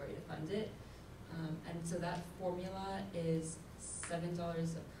different category to fund it. And so that formula is $7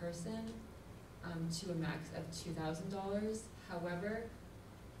 a person to a max of $2,000. However,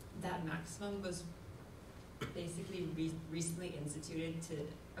 that maximum was basically recently instituted to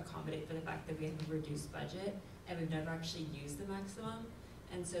accommodate for the fact that we have a reduced budget and we've never actually used the maximum.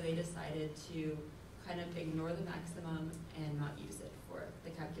 And so they decided to kind of ignore the maximum and not use it for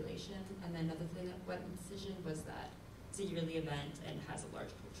the calculation. And then another thing that went in the decision was that it's a yearly event and has a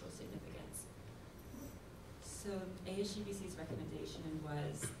large cultural significance. So ASGBC's recommendation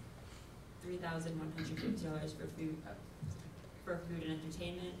was $3,150 for food and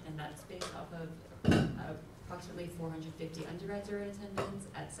entertainment, and that's based off of approximately 450 undergrads are in attendance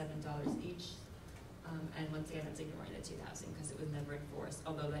at $7 each. And once again, that's ignoring the 2,000 because it was never enforced,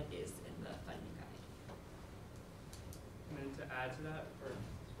 although that is in the funding guide. And then to add to that,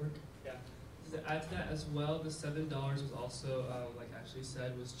 to add to that as well, the $7 was also, like Ashley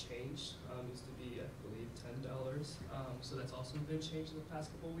said, was changed. Used to be, I believe, $10. So that's also been changed in the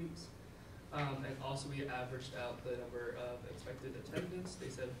past couple weeks. And also we averaged out the number of expected attendance. They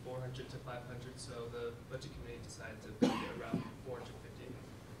said 400 to 500, so the budget committee decided to put it around 450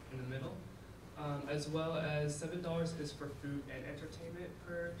 in the middle. As well as $7 is for food and entertainment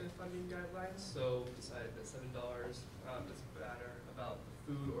per the funding guidelines. So we decided that $7 doesn't matter about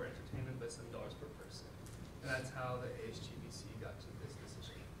food or entertainment, but $7 per person. And that's how the ASGBC got to this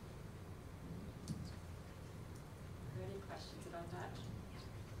decision. Are there any questions about that?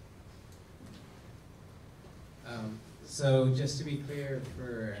 So just to be clear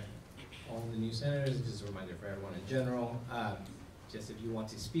for all the new senators, just a reminder for everyone in general, just if you want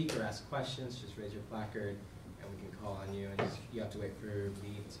to speak or ask questions, just raise your placard and we can call on you. And just, you have to wait for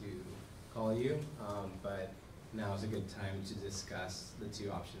me to call you. But now is a good time to discuss the two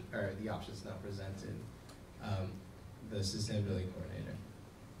options, or the options now presented. The sustainability coordinator.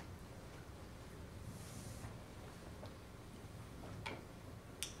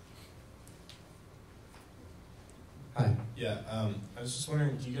 Hi. Yeah, I was just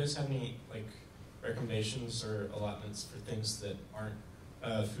wondering, do you guys have any recommendations or allotments for things that aren't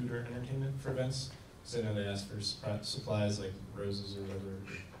food or entertainment for events? Because I know they ask for supplies like roses or whatever.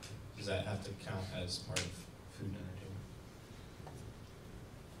 Does that have to count as part of food and entertainment?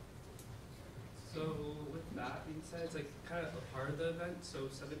 So with that being said, it's kind of a part of the event. So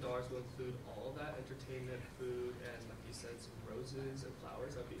 $7 will include all of that, entertainment, food, and like you said, some roses and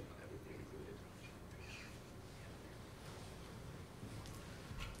flowers. That'll be everything included.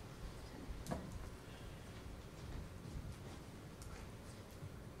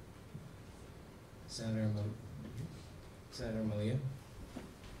 Senator Malia.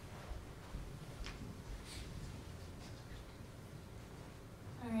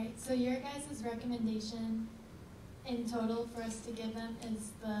 All right, so your guys' recommendation in total for us to give them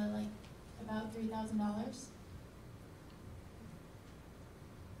is about $3,000?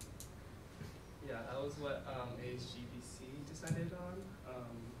 Yeah, that was what ASGBC decided on.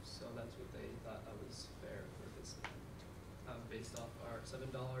 So that's what they thought that was fair for this event, based off our $7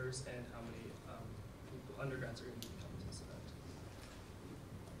 and how many undergrads are going to be coming to this event.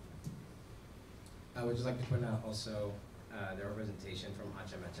 I would just like to point out also the representation from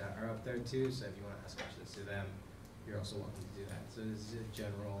Achamecha are up there too, so if you want to ask questions to them, you're also welcome to do that. So this is a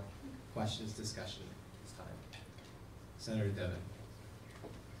general questions discussion this time. Senator Devin.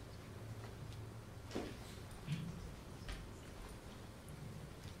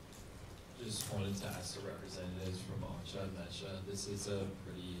 Just wanted to ask the representatives from Achamecha, this is a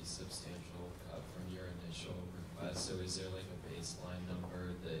pretty substantial cut from your initial request, so is there a baseline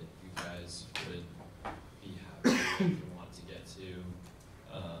number that you guys would be happy to want to get to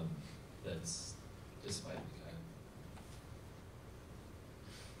that's despite the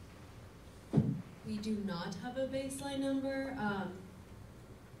cut? We do not have a baseline number.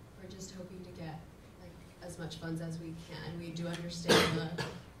 We're just hoping to get as much funds as we can. We do understand the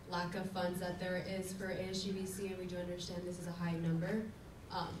lack of funds that there is for ASGBC, and we do understand this is a high number.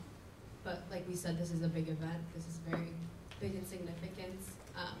 But like we said, this is a big event. This is very big in significance.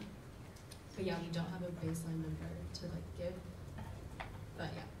 But yeah, we don't have a baseline number to give.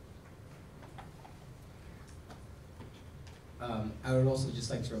 But yeah. I would also just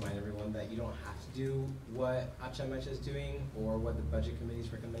like to remind everyone that you don't have to do what Achamecha is doing or what the budget committee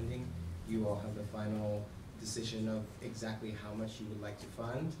is recommending. You all have the final decision of exactly how much you would like to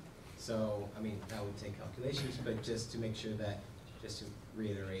fund. So, I mean, that would take calculations, but just to make sure that, just to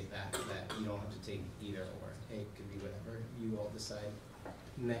reiterate that you don't have to take either or. It could be whatever you all decide.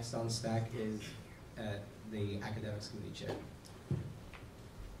 Next on stack is the academics committee chair.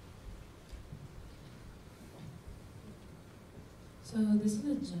 So this is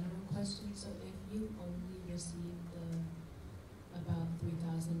a general question. So if you only receive about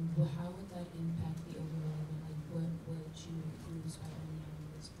 $3,000, well, how would that impact the overall amount? would you lose by only having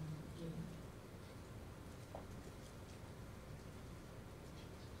this one given?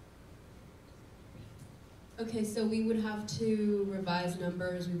 Okay, so we would have to revise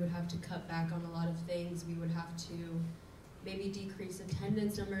numbers, we would have to cut back on a lot of things, we would have to maybe decrease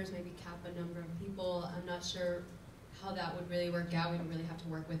attendance numbers, maybe cap a number of people. I'm not sure how that would really work out. We'd really have to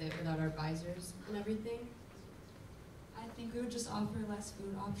work with it without our advisors and everything. I think we would just offer less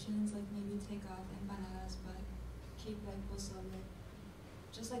food options, like maybe take off empanadas, but keep like pozole.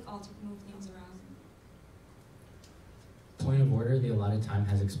 Just like move things around. Point of order, the allotted time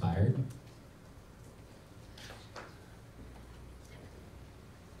has expired.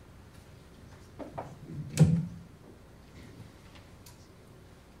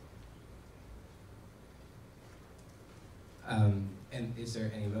 And is there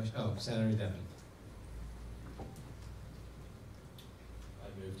any motion? Oh, Senator Devon. I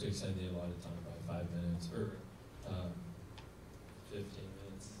move to extend the allotted time by 5 minutes, or 15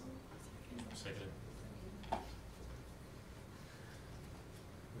 minutes. Second.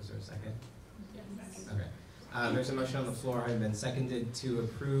 Was there a second? Yes. Okay. There's a motion on the floor and been seconded to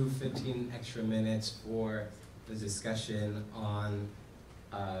approve 15 extra minutes for the discussion on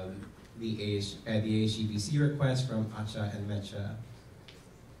the ASGBC request from ACHA and MECHA.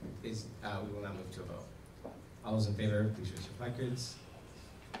 We will now move to a vote. All those in favor, please raise your placards.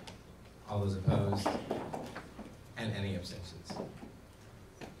 All those opposed, and any abstentions.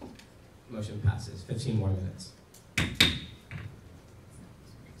 Motion passes. 15 more minutes.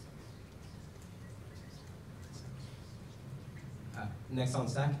 Next on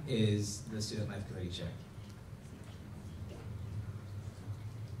stack is the Student Life Committee Chair.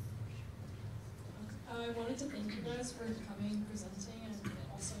 I wanted to thank you guys for coming, presenting, and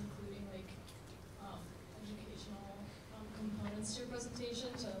also including like educational components to your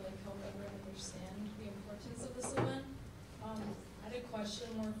presentation to like help everyone understand the importance of this event. I had a question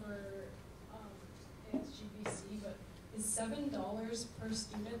more for ASGBC, but is $7 per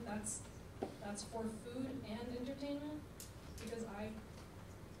student? That's for food and entertainment? Because I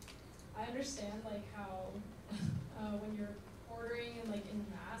understand like how when you're ordering and like in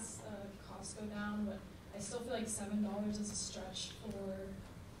mass, costs go down, but I still feel like $7 is a stretch for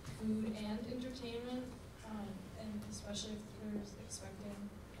food and entertainment, and especially if there's expecting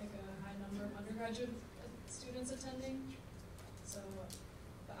like a high number of undergraduate students attending. So,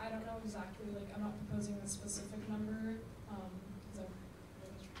 but I don't know exactly, like I'm not proposing a specific number, because I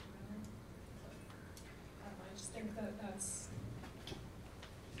really trying to matter. But I don't know, I just think that that's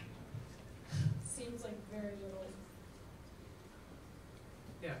seems like very little.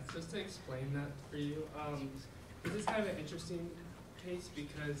 Yeah, just to explain that for you, this is kind of an interesting case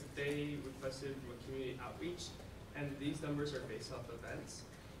because they requested more community outreach, and these numbers are based off events.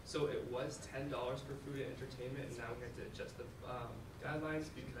 So it was $10 for food and entertainment, and now we have to adjust the guidelines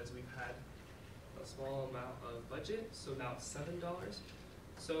because we've had a small amount of budget, so now it's $7.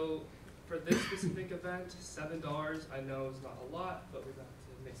 So for this specific event, $7 I know is not a lot, but we've got to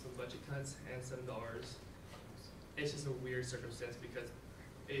make some budget cuts, and $7, it's just a weird circumstance because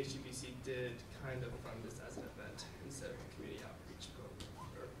ASGBC did kind of fund this as an event instead of a community outreach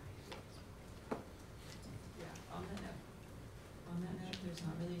program. Yeah, on that note, there's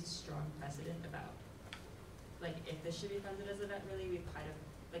not really strong precedent about, like, if this should be funded as an event, really, we kind of,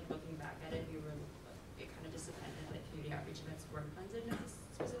 like, looking back at it, it kind of just depended, like, community outreach events weren't funded in a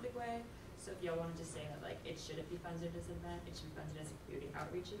specific way. So if y'all wanted to say that, like, it shouldn't be funded as an event, it should be funded as a community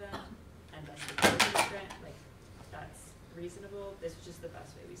outreach event, and thus the grant, like, that's reasonable. This was just the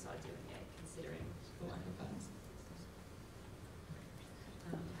best way we saw doing it, considering the lack of funds.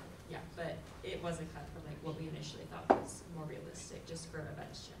 Yeah, but it was a cut from like what we initially thought was more realistic, just for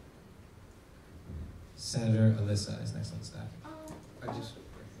events generally. Senator Alyssa is next on staff. Thank you.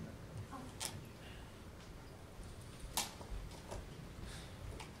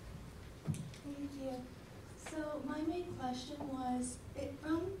 So my main question was,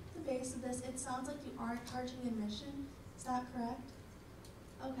 from the base of this, it sounds like you aren't charging admission. Is that correct?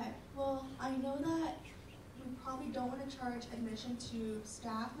 Okay. Well, I know that we probably don't want to charge admission to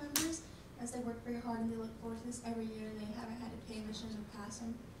staff members as they work very hard and they look forward to this every year and they haven't had to pay admission in the past,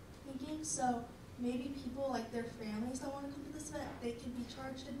 I'm thinking. So maybe people, like their families that want to come to this event, they can be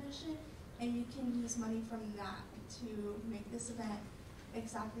charged admission and you can use money from that to make this event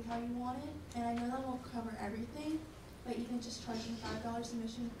exactly how you want it. And I know that won't cover everything, but even just charging $5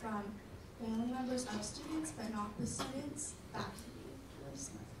 admission from family members of students, but not the students, that could be really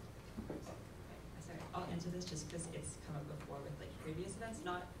smart. Sorry, I'll answer this just because it's come up before with like previous events,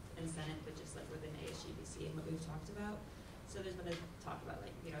 not in Senate, but just like within ASGBC and what we've talked about. So there's been a talk about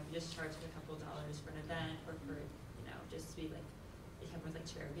like, you know, if you just charge a couple dollars for an event or for, you know, just to be like, it happened with like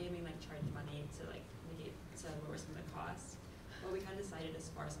chair gaming, like charge money to like negate, to lower some of the costs. What we kind of decided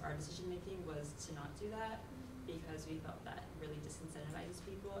as far as our decision making was to not do that because we felt that really disincentivizes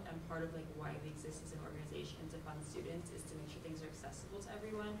people, and part of like why we exist as an organization to fund students is to make sure things are accessible to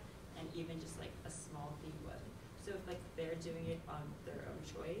everyone, and even just like a small fee would. So if like they're doing it on their own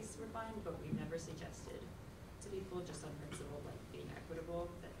choice, we're fine, but we've never suggested to people just on principle, like being equitable,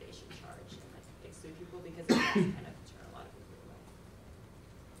 that they should charge and like exclude people because it does kind of turn a lot of people away.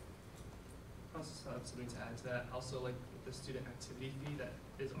 Also have something to add to that. Also, like the student activity fee that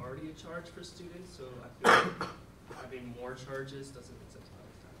is already a charge for students, so I feel like having more charges doesn't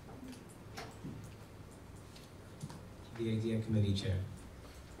incentivize that. The idea committee chair.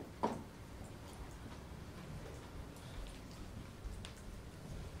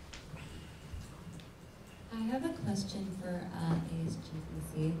 I have a question for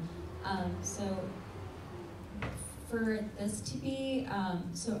ASGBC. So for this to be,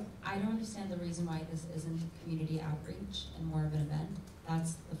 so I don't understand the reason why this isn't community outreach and more of an event.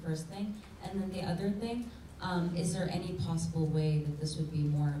 That's the first thing. And then the other thing, is there any possible way that this would be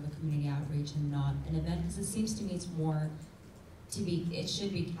more of a community outreach and not an event? Because it seems to me it's more to be, it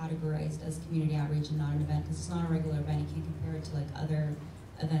should be categorized as community outreach and not an event, because it's not a regular event. You can't compare it to like other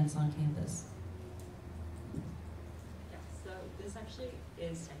events on campus. So this actually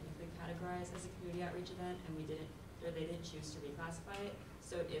is technically categorized as a community outreach event, and they didn't choose to reclassify it,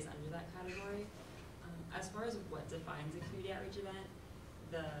 so it is under that category. As far as what defines a community outreach event,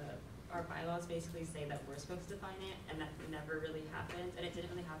 our bylaws basically say that we're supposed to define it, and that never really happened, and it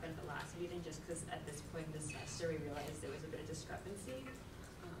didn't really happen at the last meeting just because at this point in the semester we realized there was a bit of discrepancy.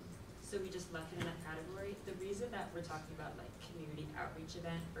 So we just left it in that category. The reason that we're talking about like community outreach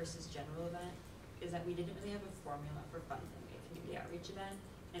event versus general event is that we didn't really have a formula for funding a community outreach event,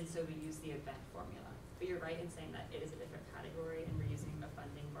 and so we used the event formula. But you're right in saying that it is a different category, and we're using a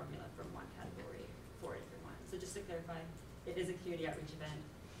funding formula from one category for a different one. So just to clarify, it is a community outreach event.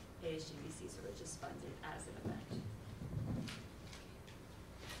 ASGBC sort of just funded as an event.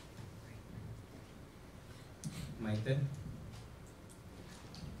 Maite?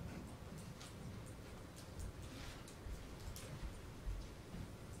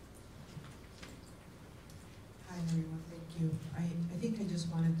 Hi everyone, thank you. I think I just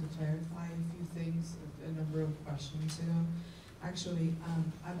wanted to clarify a few things, a number of questions ago. Actually,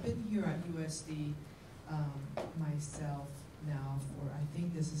 I've been here at USD myself now for, I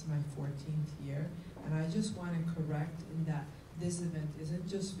think this is my 14th year, and I just want to correct in that this event isn't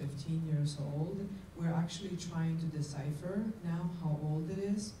just 15 years old. We're actually trying to decipher now how old it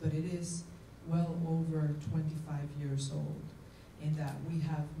is, but it is well over 25 years old, in that we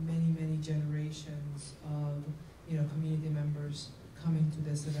have many, many generations of community members coming to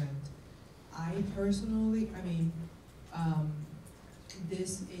this event. I personally,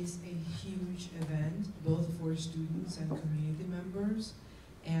 this is a huge event, both for students and community members.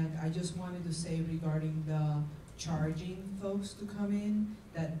 And I just wanted to say regarding the charging folks to come in,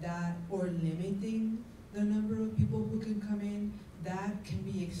 or limiting the number of people who can come in, that can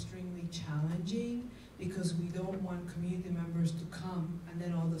be extremely challenging because we don't want community members to come and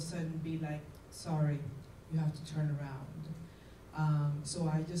then all of a sudden be like, sorry, you have to turn around. So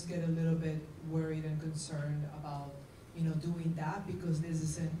I just get a little bit worried and concerned about doing that, because this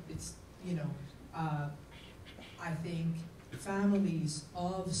isn't, I think families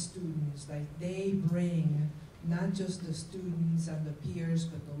of students, like they bring not just the students and the peers,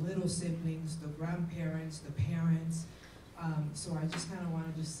 but the little siblings, the grandparents, the parents. So I just kind of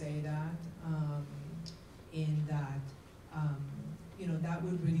wanted to say that, that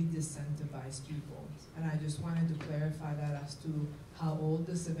would really disincentivize people. And I just wanted to clarify that as to how old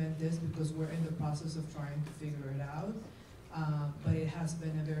this event is, because we're in the process of trying to figure it out. But it has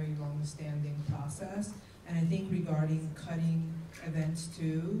been a very long-standing process. And I think regarding cutting events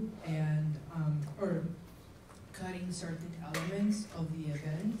too, and or cutting certain elements of the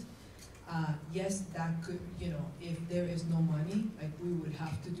event, yes, that could, if there is no money, like we would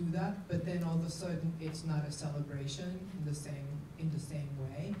have to do that. But then all of a sudden, it's not a celebration in the same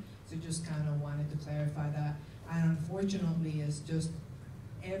way. So just kind of wanted to clarify that. And unfortunately, it's just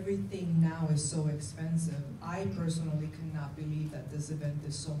everything now is so expensive. I personally cannot believe that this event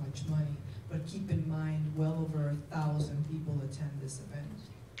is so much money. But keep in mind, well over 1,000 people attend this event.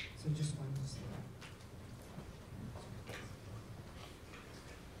 So just wanted to say that.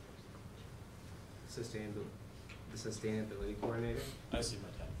 The sustainability coordinator? I see my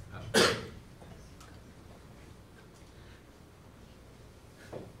time. Oh.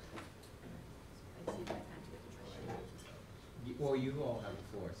 you all have the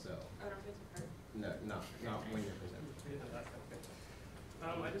floor, so. Oh, don't get too hard. No, not when you're presenting.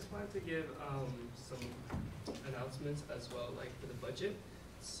 I just wanted to give some announcements as well, like for the budget.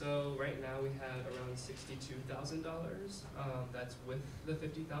 So right now we have around $62,000. That's with the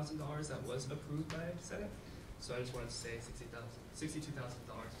 $50,000 that was approved by Senate. So I just wanted to say $62,000 is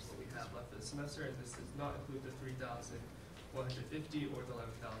what we have left for the semester, and this does not include the $3,150 or the $11,000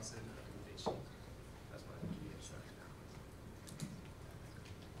 recommendation. That's what I'm giving you now.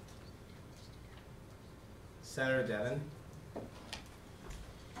 Senator Devon.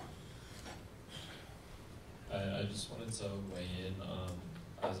 I just wanted to weigh in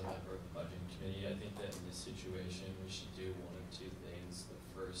as a member of the budgeting committee. I think that in this situation we should do one of two things. The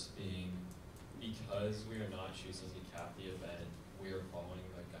first being, because we are not choosing to cap the event, we are following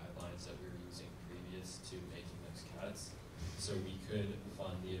the guidelines that we were using previous to making those cuts. So we could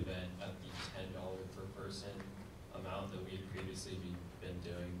fund the event at the $10 per person amount that we had previously been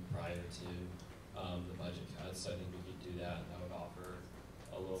doing prior to the budget cuts. So I think we could do that, and that would offer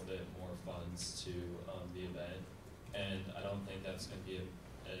a little bit more funds to the event. And I don't think that's going to be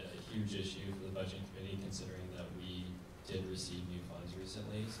a huge issue for the budget committee, considering that we did receive new funds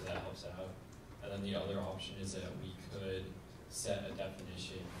recently, so that helps out. And then the other option is that we could set a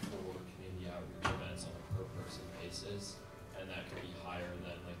definition for community outreach events on a per person basis, and that could be higher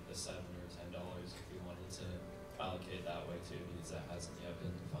than like the $7 or $10 if we wanted to allocate that way too, because that hasn't yet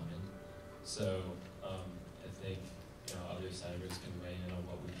been defined. So I think other senators can weigh in on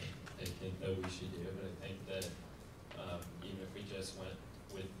what they think that we should do, but I think that even if we just went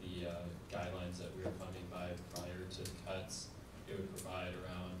with the guidelines that we were funding by prior to the cuts, it would provide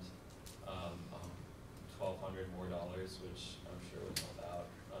around $1,200 more, which I'm sure would help out,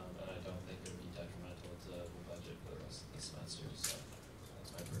 and I don't think it would be detrimental to the budget for the rest of the semester, so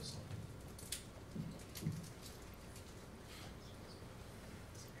that's my personal opinion.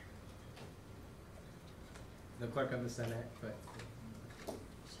 The clerk of the Senate, but.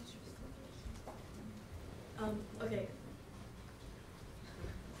 Okay.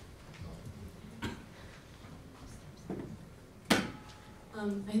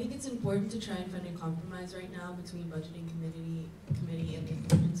 I think it's important to try and find a compromise right now between budgeting committee and the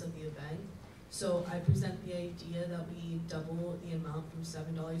importance of the event. So I present the idea that we double the amount from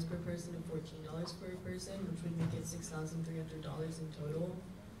 $7 per person to $14 per person, which would make it $6,300 in total,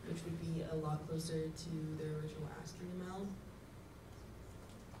 which would be a lot closer to the original asking amount.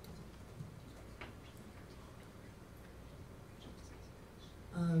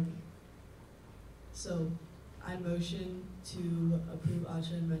 So I motion to approve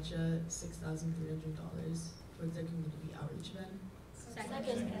Acha and Mecha $6,300 towards their community outreach event.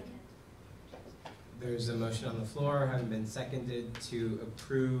 Second. There's a motion on the floor, having been seconded, to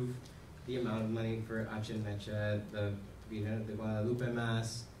approve the amount of money for Acha and Mecha, the Virgen de Guadalupe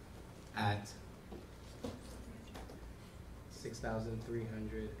Mass, at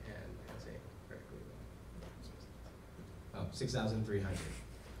 $6,300 Oh, $6,300.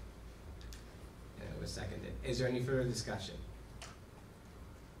 And it was seconded. Is there any further discussion?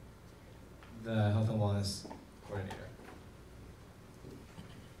 The Health and Wellness Coordinator.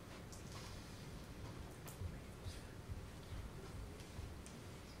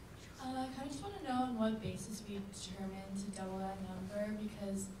 I kind of just want to know on what basis we determined to double that number,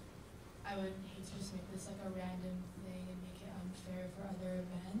 because I would hate to just make this like a random thing and make it unfair for other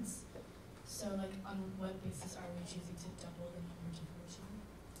events. So like on what basis are we choosing to double the number to 14?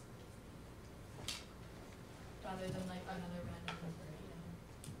 Rather than like another random number,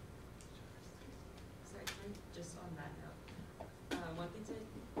 Sorry, just on that note, one thing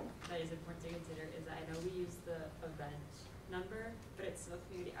that is important to consider is that I know we use the event number, but it's still a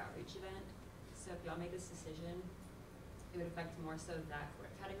community outreach event. So if y'all make this decision, it would affect more so that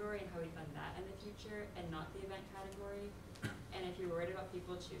category and how we fund that in the future, and not the event category. And if you're worried about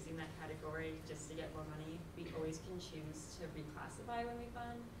people choosing that category just to get more money, we always can choose to reclassify when we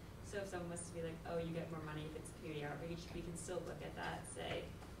fund. So if someone was to be like, oh, you get more money if it's community outreach, we can still look at that, say,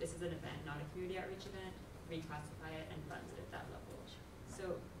 this is an event, not a community outreach event, reclassify it and fund it at that level.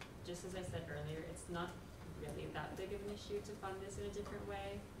 So just as I said earlier, it's not really that big of an issue to fund this in a different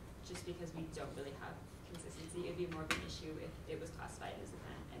way, just because we don't really have consistency. It'd be more of an issue if it was classified as an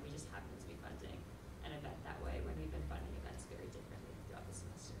event and we just happen to be funding an event that way when we've been funding events very differently throughout the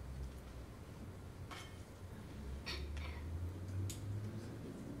semester.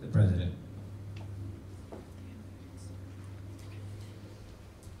 The President.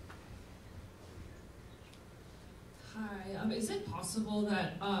 Hi, Is it possible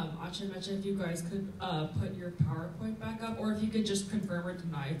that, Acha and Mecha, if you guys could put your PowerPoint back up, or if you could just confirm or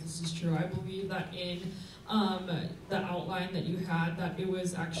deny if this is true? I believe that in the outline that you had, that it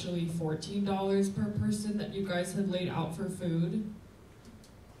was actually $14 per person that you guys had laid out for food.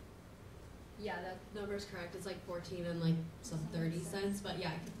 Yeah, that number's correct. It's like 14 and like some 30 cents, but yeah,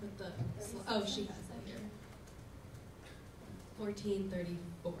 I can put the, oh, she has that here.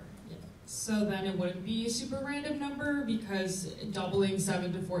 14.34. Yeah. So then it wouldn't be a super random number, because doubling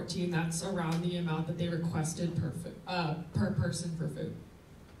 7 to 14, that's around the amount that they requested per person for food.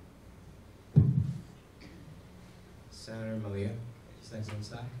 Senator Malia, who's next on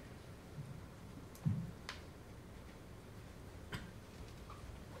stack?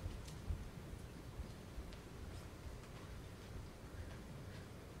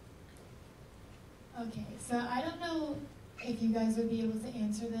 Okay, so I don't know if you guys would be able to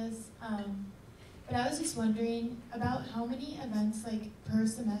answer this, but I was just wondering about how many events, like, per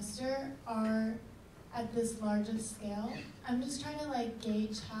semester are at this largest scale. I'm just trying to, like,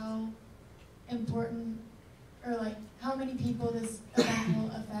 gauge how important, or like how many people this event will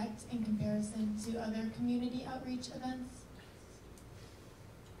affect in comparison to other community outreach events.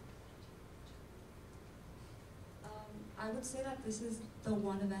 I would say that this is the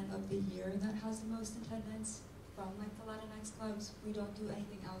one event of the year that has the most attendance from like the Latinx clubs. We don't do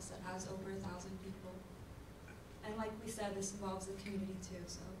anything else that has over 1,000 people. And like we said, this involves the community too,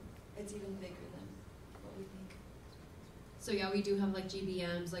 so it's even bigger than what we think. So yeah, we do have like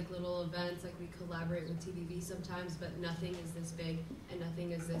GBMs, like little events, like we collaborate with TVV sometimes, but nothing is this big and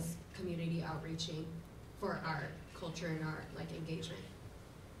nothing is this community outreaching for our culture and our like engagement.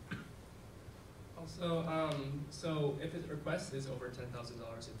 Also, so if his request is over $10,000, it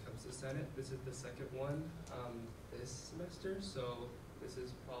comes to Senate. This is the second one this semester, so this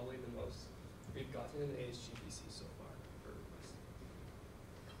is probably the most we've gotten in ASGBC so far for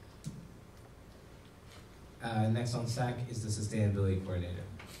requests. Next on stack is the sustainability coordinator.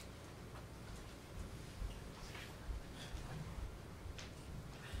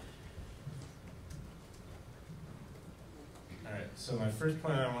 Alright, so my first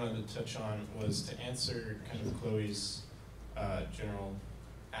point I wanted to touch on was to answer kind of Chloe's general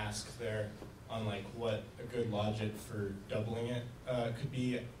ask there on like what a good logic for doubling it could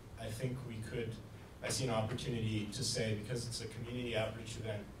be. I think I see an opportunity to say, because it's a community outreach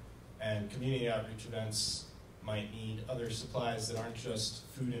event, and community outreach events might need other supplies that aren't just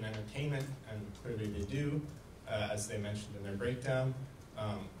food and entertainment, and clearly they do, as they mentioned in their breakdown.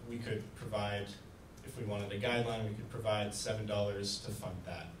 We could provide, if we wanted a guideline, we could provide $7 to fund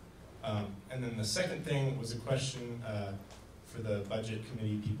that. And then the second thing was a question for the budget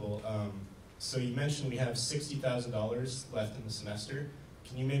committee people. So you mentioned we have $60,000 left in the semester.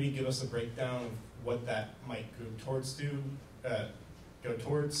 Can you maybe give us a breakdown of what that might go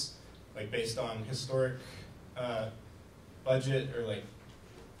towards, like based on historic budget, or like,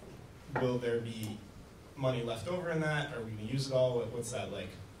 will there be money left over in that? Are we gonna use it all? What's that like?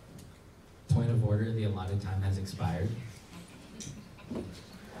 Point of order, the allotted time has expired.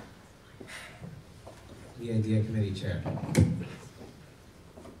 The Idea Committee Chair.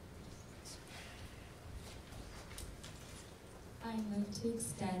 I move to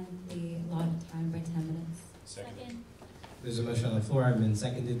extend the allotted time by 10 minutes. Second. There's a motion on the floor, been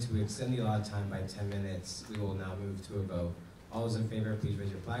seconded to extend the allotted time by 10 minutes. We will now move to a vote. All those in favor, please raise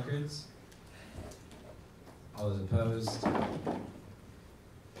your placards. All those opposed?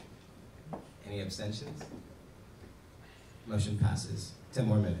 Any abstentions? Motion passes. 10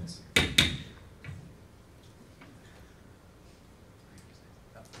 more minutes.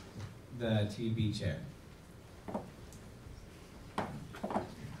 The TB Chair.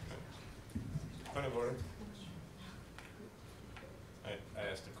 Point of order. I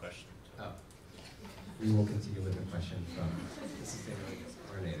asked a question. Oh. We will continue with the question from the sustainability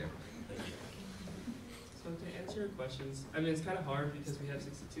coordinator. So to answer your questions, I mean, it's kind of hard because we have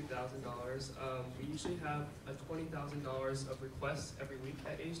 $62,000. We usually have $20,000 of requests every week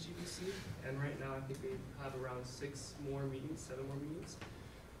at ASGBC, and right now I think we have around 7 more meetings.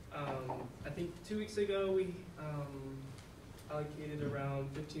 I think 2 weeks ago we allocated around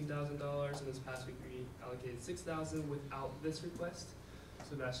 $15,000, and this past week we allocated $6,000 without this request.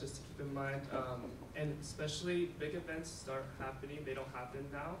 So that's just to keep in mind. And especially big events start happening. They don't happen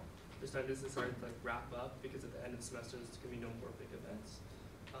now. They're starting to like wrap up, because at the end of the semester there's going to be no more big events.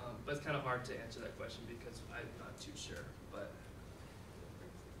 But it's kind of hard to answer that question because I'm not too sure. But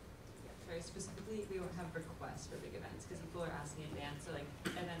very specifically, we won't have requests for big events because people are asking in advance. So like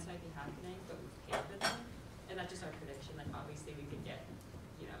events might be happening, but we've paid for them, and that's just our prediction. Like obviously we could get,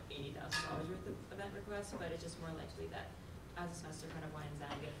 $80,000 worth of event requests, but it's just more likely that as the semester kind of winds down,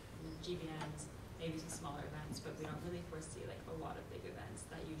 we get GBMs, maybe some smaller events, but we don't really foresee like a lot of big events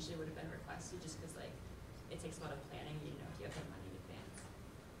that usually would have been requested just because like it takes a lot of planning, you know, if you have the money in advance.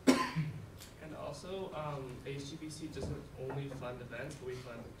 And also, HGBC doesn't only fund events, but we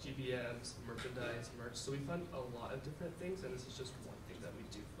fund GBMs, merchandise, merch. So we fund a lot of different things, and this is just one thing that we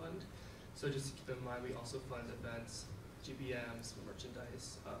do fund. So just to keep in mind, we also fund events, GBMs,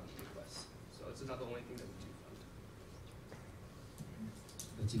 merchandise requests. So it's not the only thing that we do fund.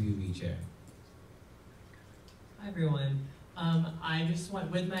 The TBB chair. Hi everyone. I just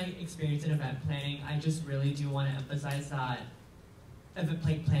want, with my experience in event planning, I just really do want to emphasize that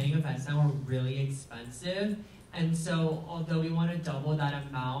planning events now are really expensive. And so although we want to double that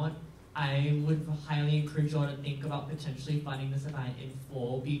amount, I would highly encourage you all to think about potentially funding this event in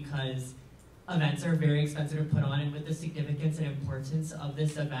full, because events are very expensive to put on, and with the significance and importance of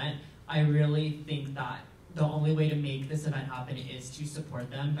this event, I really think that the only way to make this event happen is to support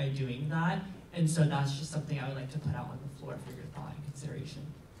them by doing that. And so that's just something I would like to put out on the floor for your thought and consideration.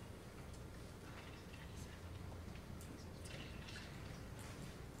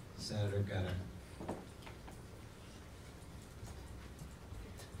 Senator Gunner.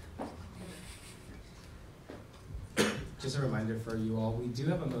 Just a reminder for you all, we do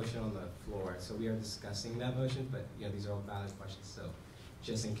have a motion on the floor, so we are discussing that motion, but you know, these are all valid questions, so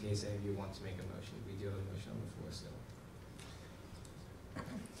just in case any of you want to make a motion, we do have a motion on the floor still.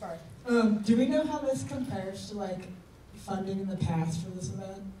 Sorry. Do we know how this compares to like funding in the past for this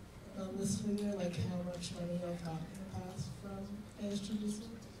event? This figure, like how much money I've gotten in the past from ASGBC?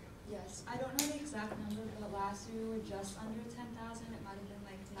 Yes, I don't know the exact number, but last year we were just under 10,000. It might have been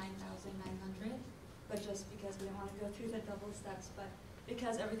like 9,900. But just because we didn't want to go through the double steps, but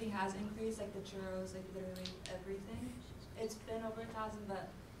because everything has increased, like the churros, like literally everything, it's been over 1,000.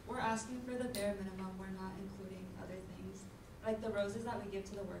 But we're asking for the bare minimum. We're not including other things, like the roses that we give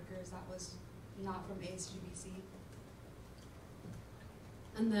to the workers. That was not from ASGBC.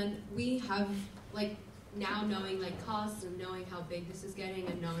 And then we have, like, now knowing, like, costs and knowing how big this is getting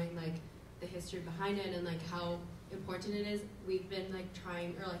and knowing, like, the history behind it and, like, how important it is, we've been, like,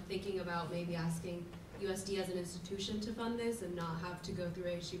 trying, or, like, thinking about maybe asking USD as an institution to fund this and not have to go through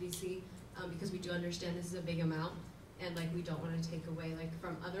HGBC, because we do understand this is a big amount, and, like, we don't want to take away, like,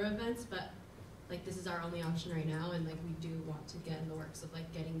 from other events, but, like, this is our only option right now, and, like, we do want to get in the works of, like,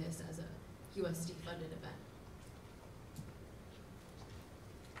 getting this as a USD-funded event.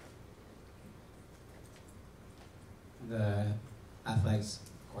 The athletics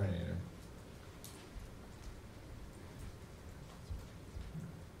coordinator.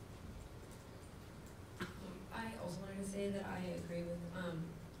 I also wanted to say that I agree with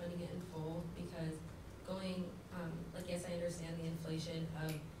funding it in full, because going, like, yes, I understand the inflation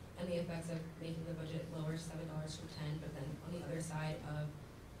of and the effects of making the budget lower $7 from 10, but then on the other side of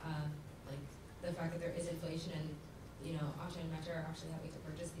like the fact that there is inflation and, you know, Asha and Metro are actually having to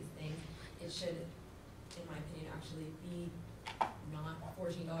purchase these things, it should, in my opinion, actually be not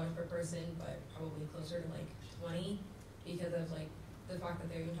 $14 per person, but probably closer to like 20, because of like the fact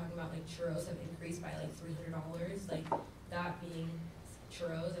that they're even talking about like churros have increased by like $300. Like that being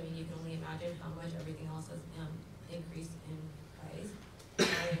churros, I mean, you can only imagine how much everything else has increased in price.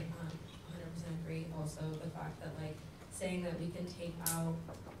 I 100% agree. Also, the fact that like saying that we can take out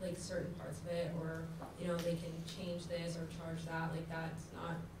like certain parts of it, or you know they can change this or charge that, like that's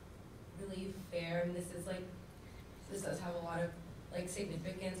not really fair. And this is like, this does have a lot of like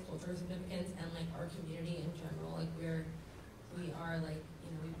significance, cultural significance, and like our community in general. Like we are like, you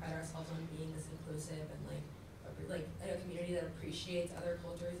know, we pride ourselves on being this inclusive and like a community that appreciates other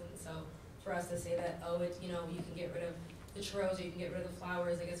cultures. And so for us to say that, oh, it's, you know, you can get rid of the churros or you can get rid of the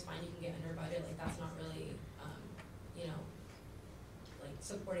flowers, like it's fine, you can get under budget, like that's not really, you know, like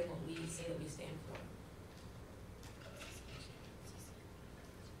supporting what we say that we stand for.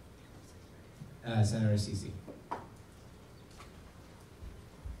 Senator Sisi.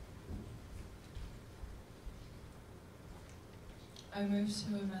 I move to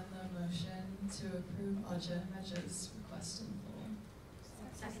amend the motion to approve Aja and Meja's request in full.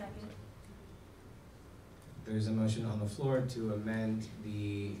 Second. There's a motion on the floor to amend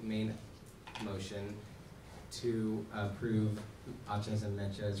the main motion to approve Acha's and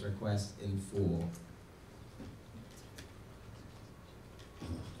Mecha's request in full.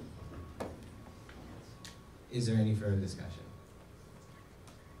 Is there any further discussion?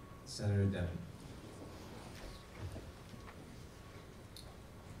 Senator Devon.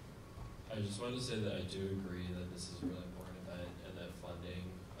 I just wanted to say that I do agree that this is a really important event and that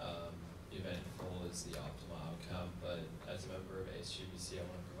funding event full is the optimal outcome, but as a member of ASGBC, I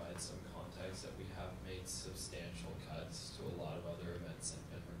want to provide some context context that we have made substantial cuts to a lot of other events that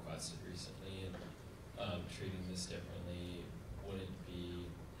have been requested recently, and treating this differently wouldn't be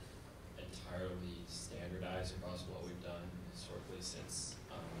entirely standardized across what we've done historically since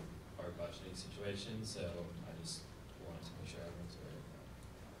our budgeting situation, so I just wanted to make sure everyone's aware of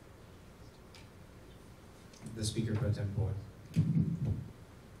that. The Speaker Pro Tempore.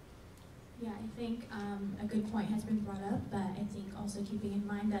 Yeah, I think a good point has been brought up, but I think also keeping in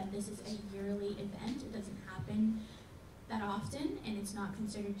mind that this is a yearly event. It doesn't happen that often, and it's not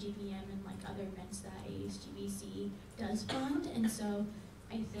considered GBM and like other events that ASGBC does fund. And so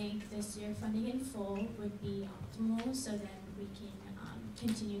I think this year funding in full would be optimal, so then we can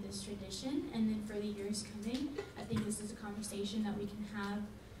continue this tradition. And then for the years coming, I think this is a conversation that we can have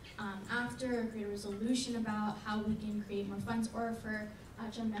after, create a resolution about how we can create more funds, or for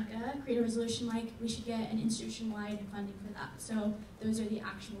John Mecca, create a resolution like we should get an institution-wide funding for that. So those are the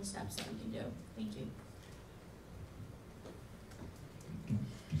actual steps that we can do. Thank you.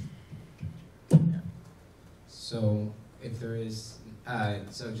 So if there is,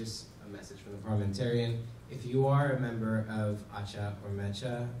 so just a message from the parliamentarian. If you are a member of ACHA or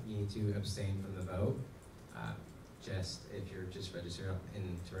MECHA, you need to abstain from the vote. Just if you're just registered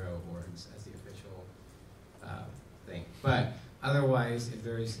in Toronto boards as the official thing. But otherwise, if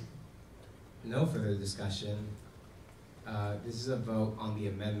there is no further discussion, this is a vote on the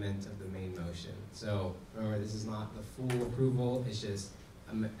amendment of the main motion. So remember, this is not the full approval, it's just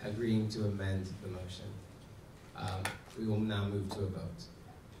agreeing to amend the motion. We will now move to a vote.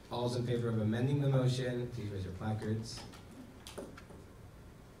 All those in favor of amending the motion, please raise your placards.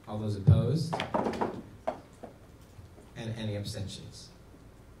 All those opposed? And any abstentions?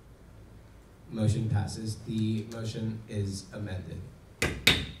 Motion passes. The motion is amended.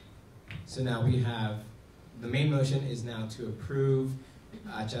 So now we have, the main motion is now to approve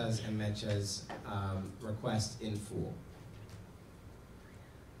ACHA's and MECHA's request in full.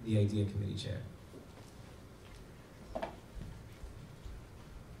 The Idea Committee Chair.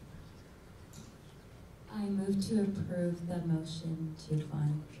 I move to approve the motion to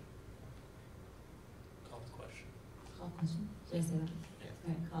fund. Call the question. Call question? Did I say that? Yeah. All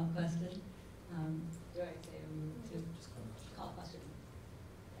right, call question. Do I say move to call question?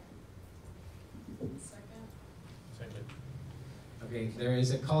 Second. Okay, there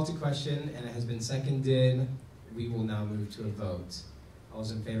is a call to question and it has been seconded. We will now move to a vote. All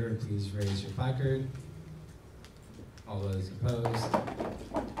those in favor, please raise your placard. All those opposed?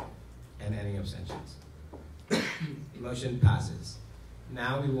 And any abstentions? Motion passes.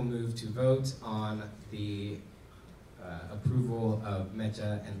 Now we will move to vote on the approval of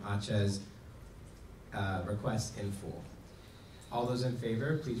MECHA and ACHA's request in full. All those in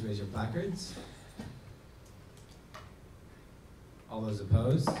favor, please raise your placards. All those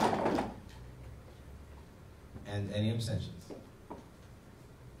opposed? And any abstentions?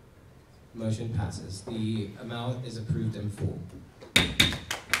 Motion passes. The amount is approved in full.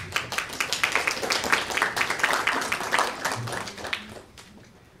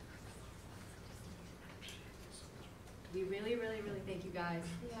 We really, really, really thank you guys.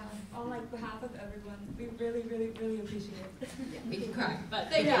 Yeah, on like behalf of everyone, we really, really, really appreciate it. Yeah, we can cry, but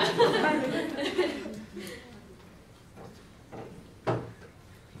thank you.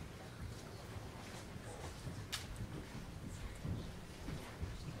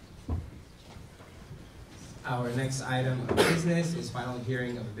 Our next item of business is final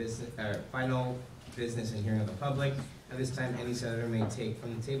hearing of final business and hearing of the public. At this time, any senator may take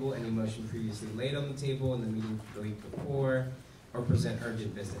from the table any motion previously laid on the table in the meeting the week before, or present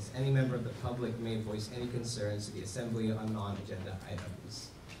urgent business. Any member of the public may voice any concerns to the assembly on non-agenda items.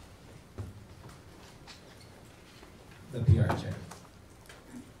 The PR chair.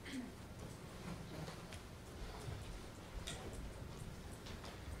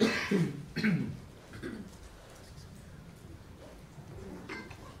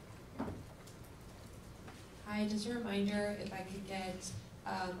 Hi, just a reminder, if I could get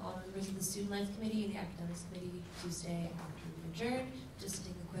all members of the Student Life Committee and the Academics Committee to stay after we adjourn, just to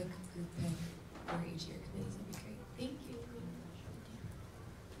take a quick group pic for each of your committees, that'd be great. Thank you.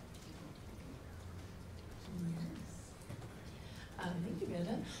 Thank you,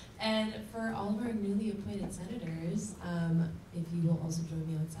 Amanda. And for all of our newly appointed senators, if you will also join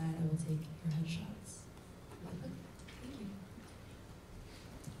me outside, I will take your headshots. Thank you.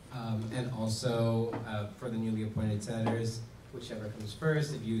 And also, for the newly appointed senators, whichever comes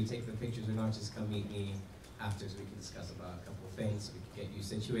first, if you take the pictures or not, just come meet me after so we can discuss about a couple of things so we can get you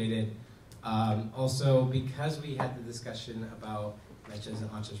situated. Also, because we had the discussion about MECHA's and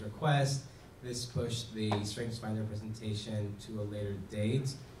ACHA's request, this pushed the Strengths Finder presentation to a later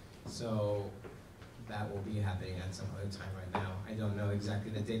date. So that will be happening at some other time right now. I don't know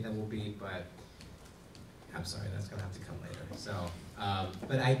exactly the date that will be, but I'm sorry, that's gonna have to come later. So,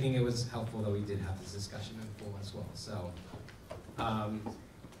 but I think it was helpful that we did have this discussion in full as well. So,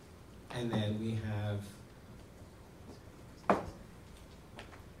 and then we have,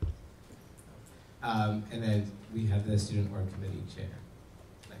 the student org committee chair.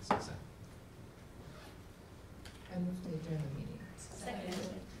 Next consent. And move to adjourn the meeting. Second.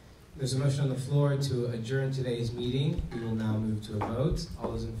 There's a motion on the floor to adjourn today's meeting. We will now move to a vote.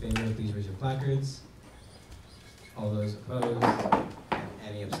 All those in favor, please raise your placards. All those opposed, and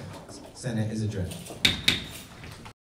any abstentions. Senate is adjourned.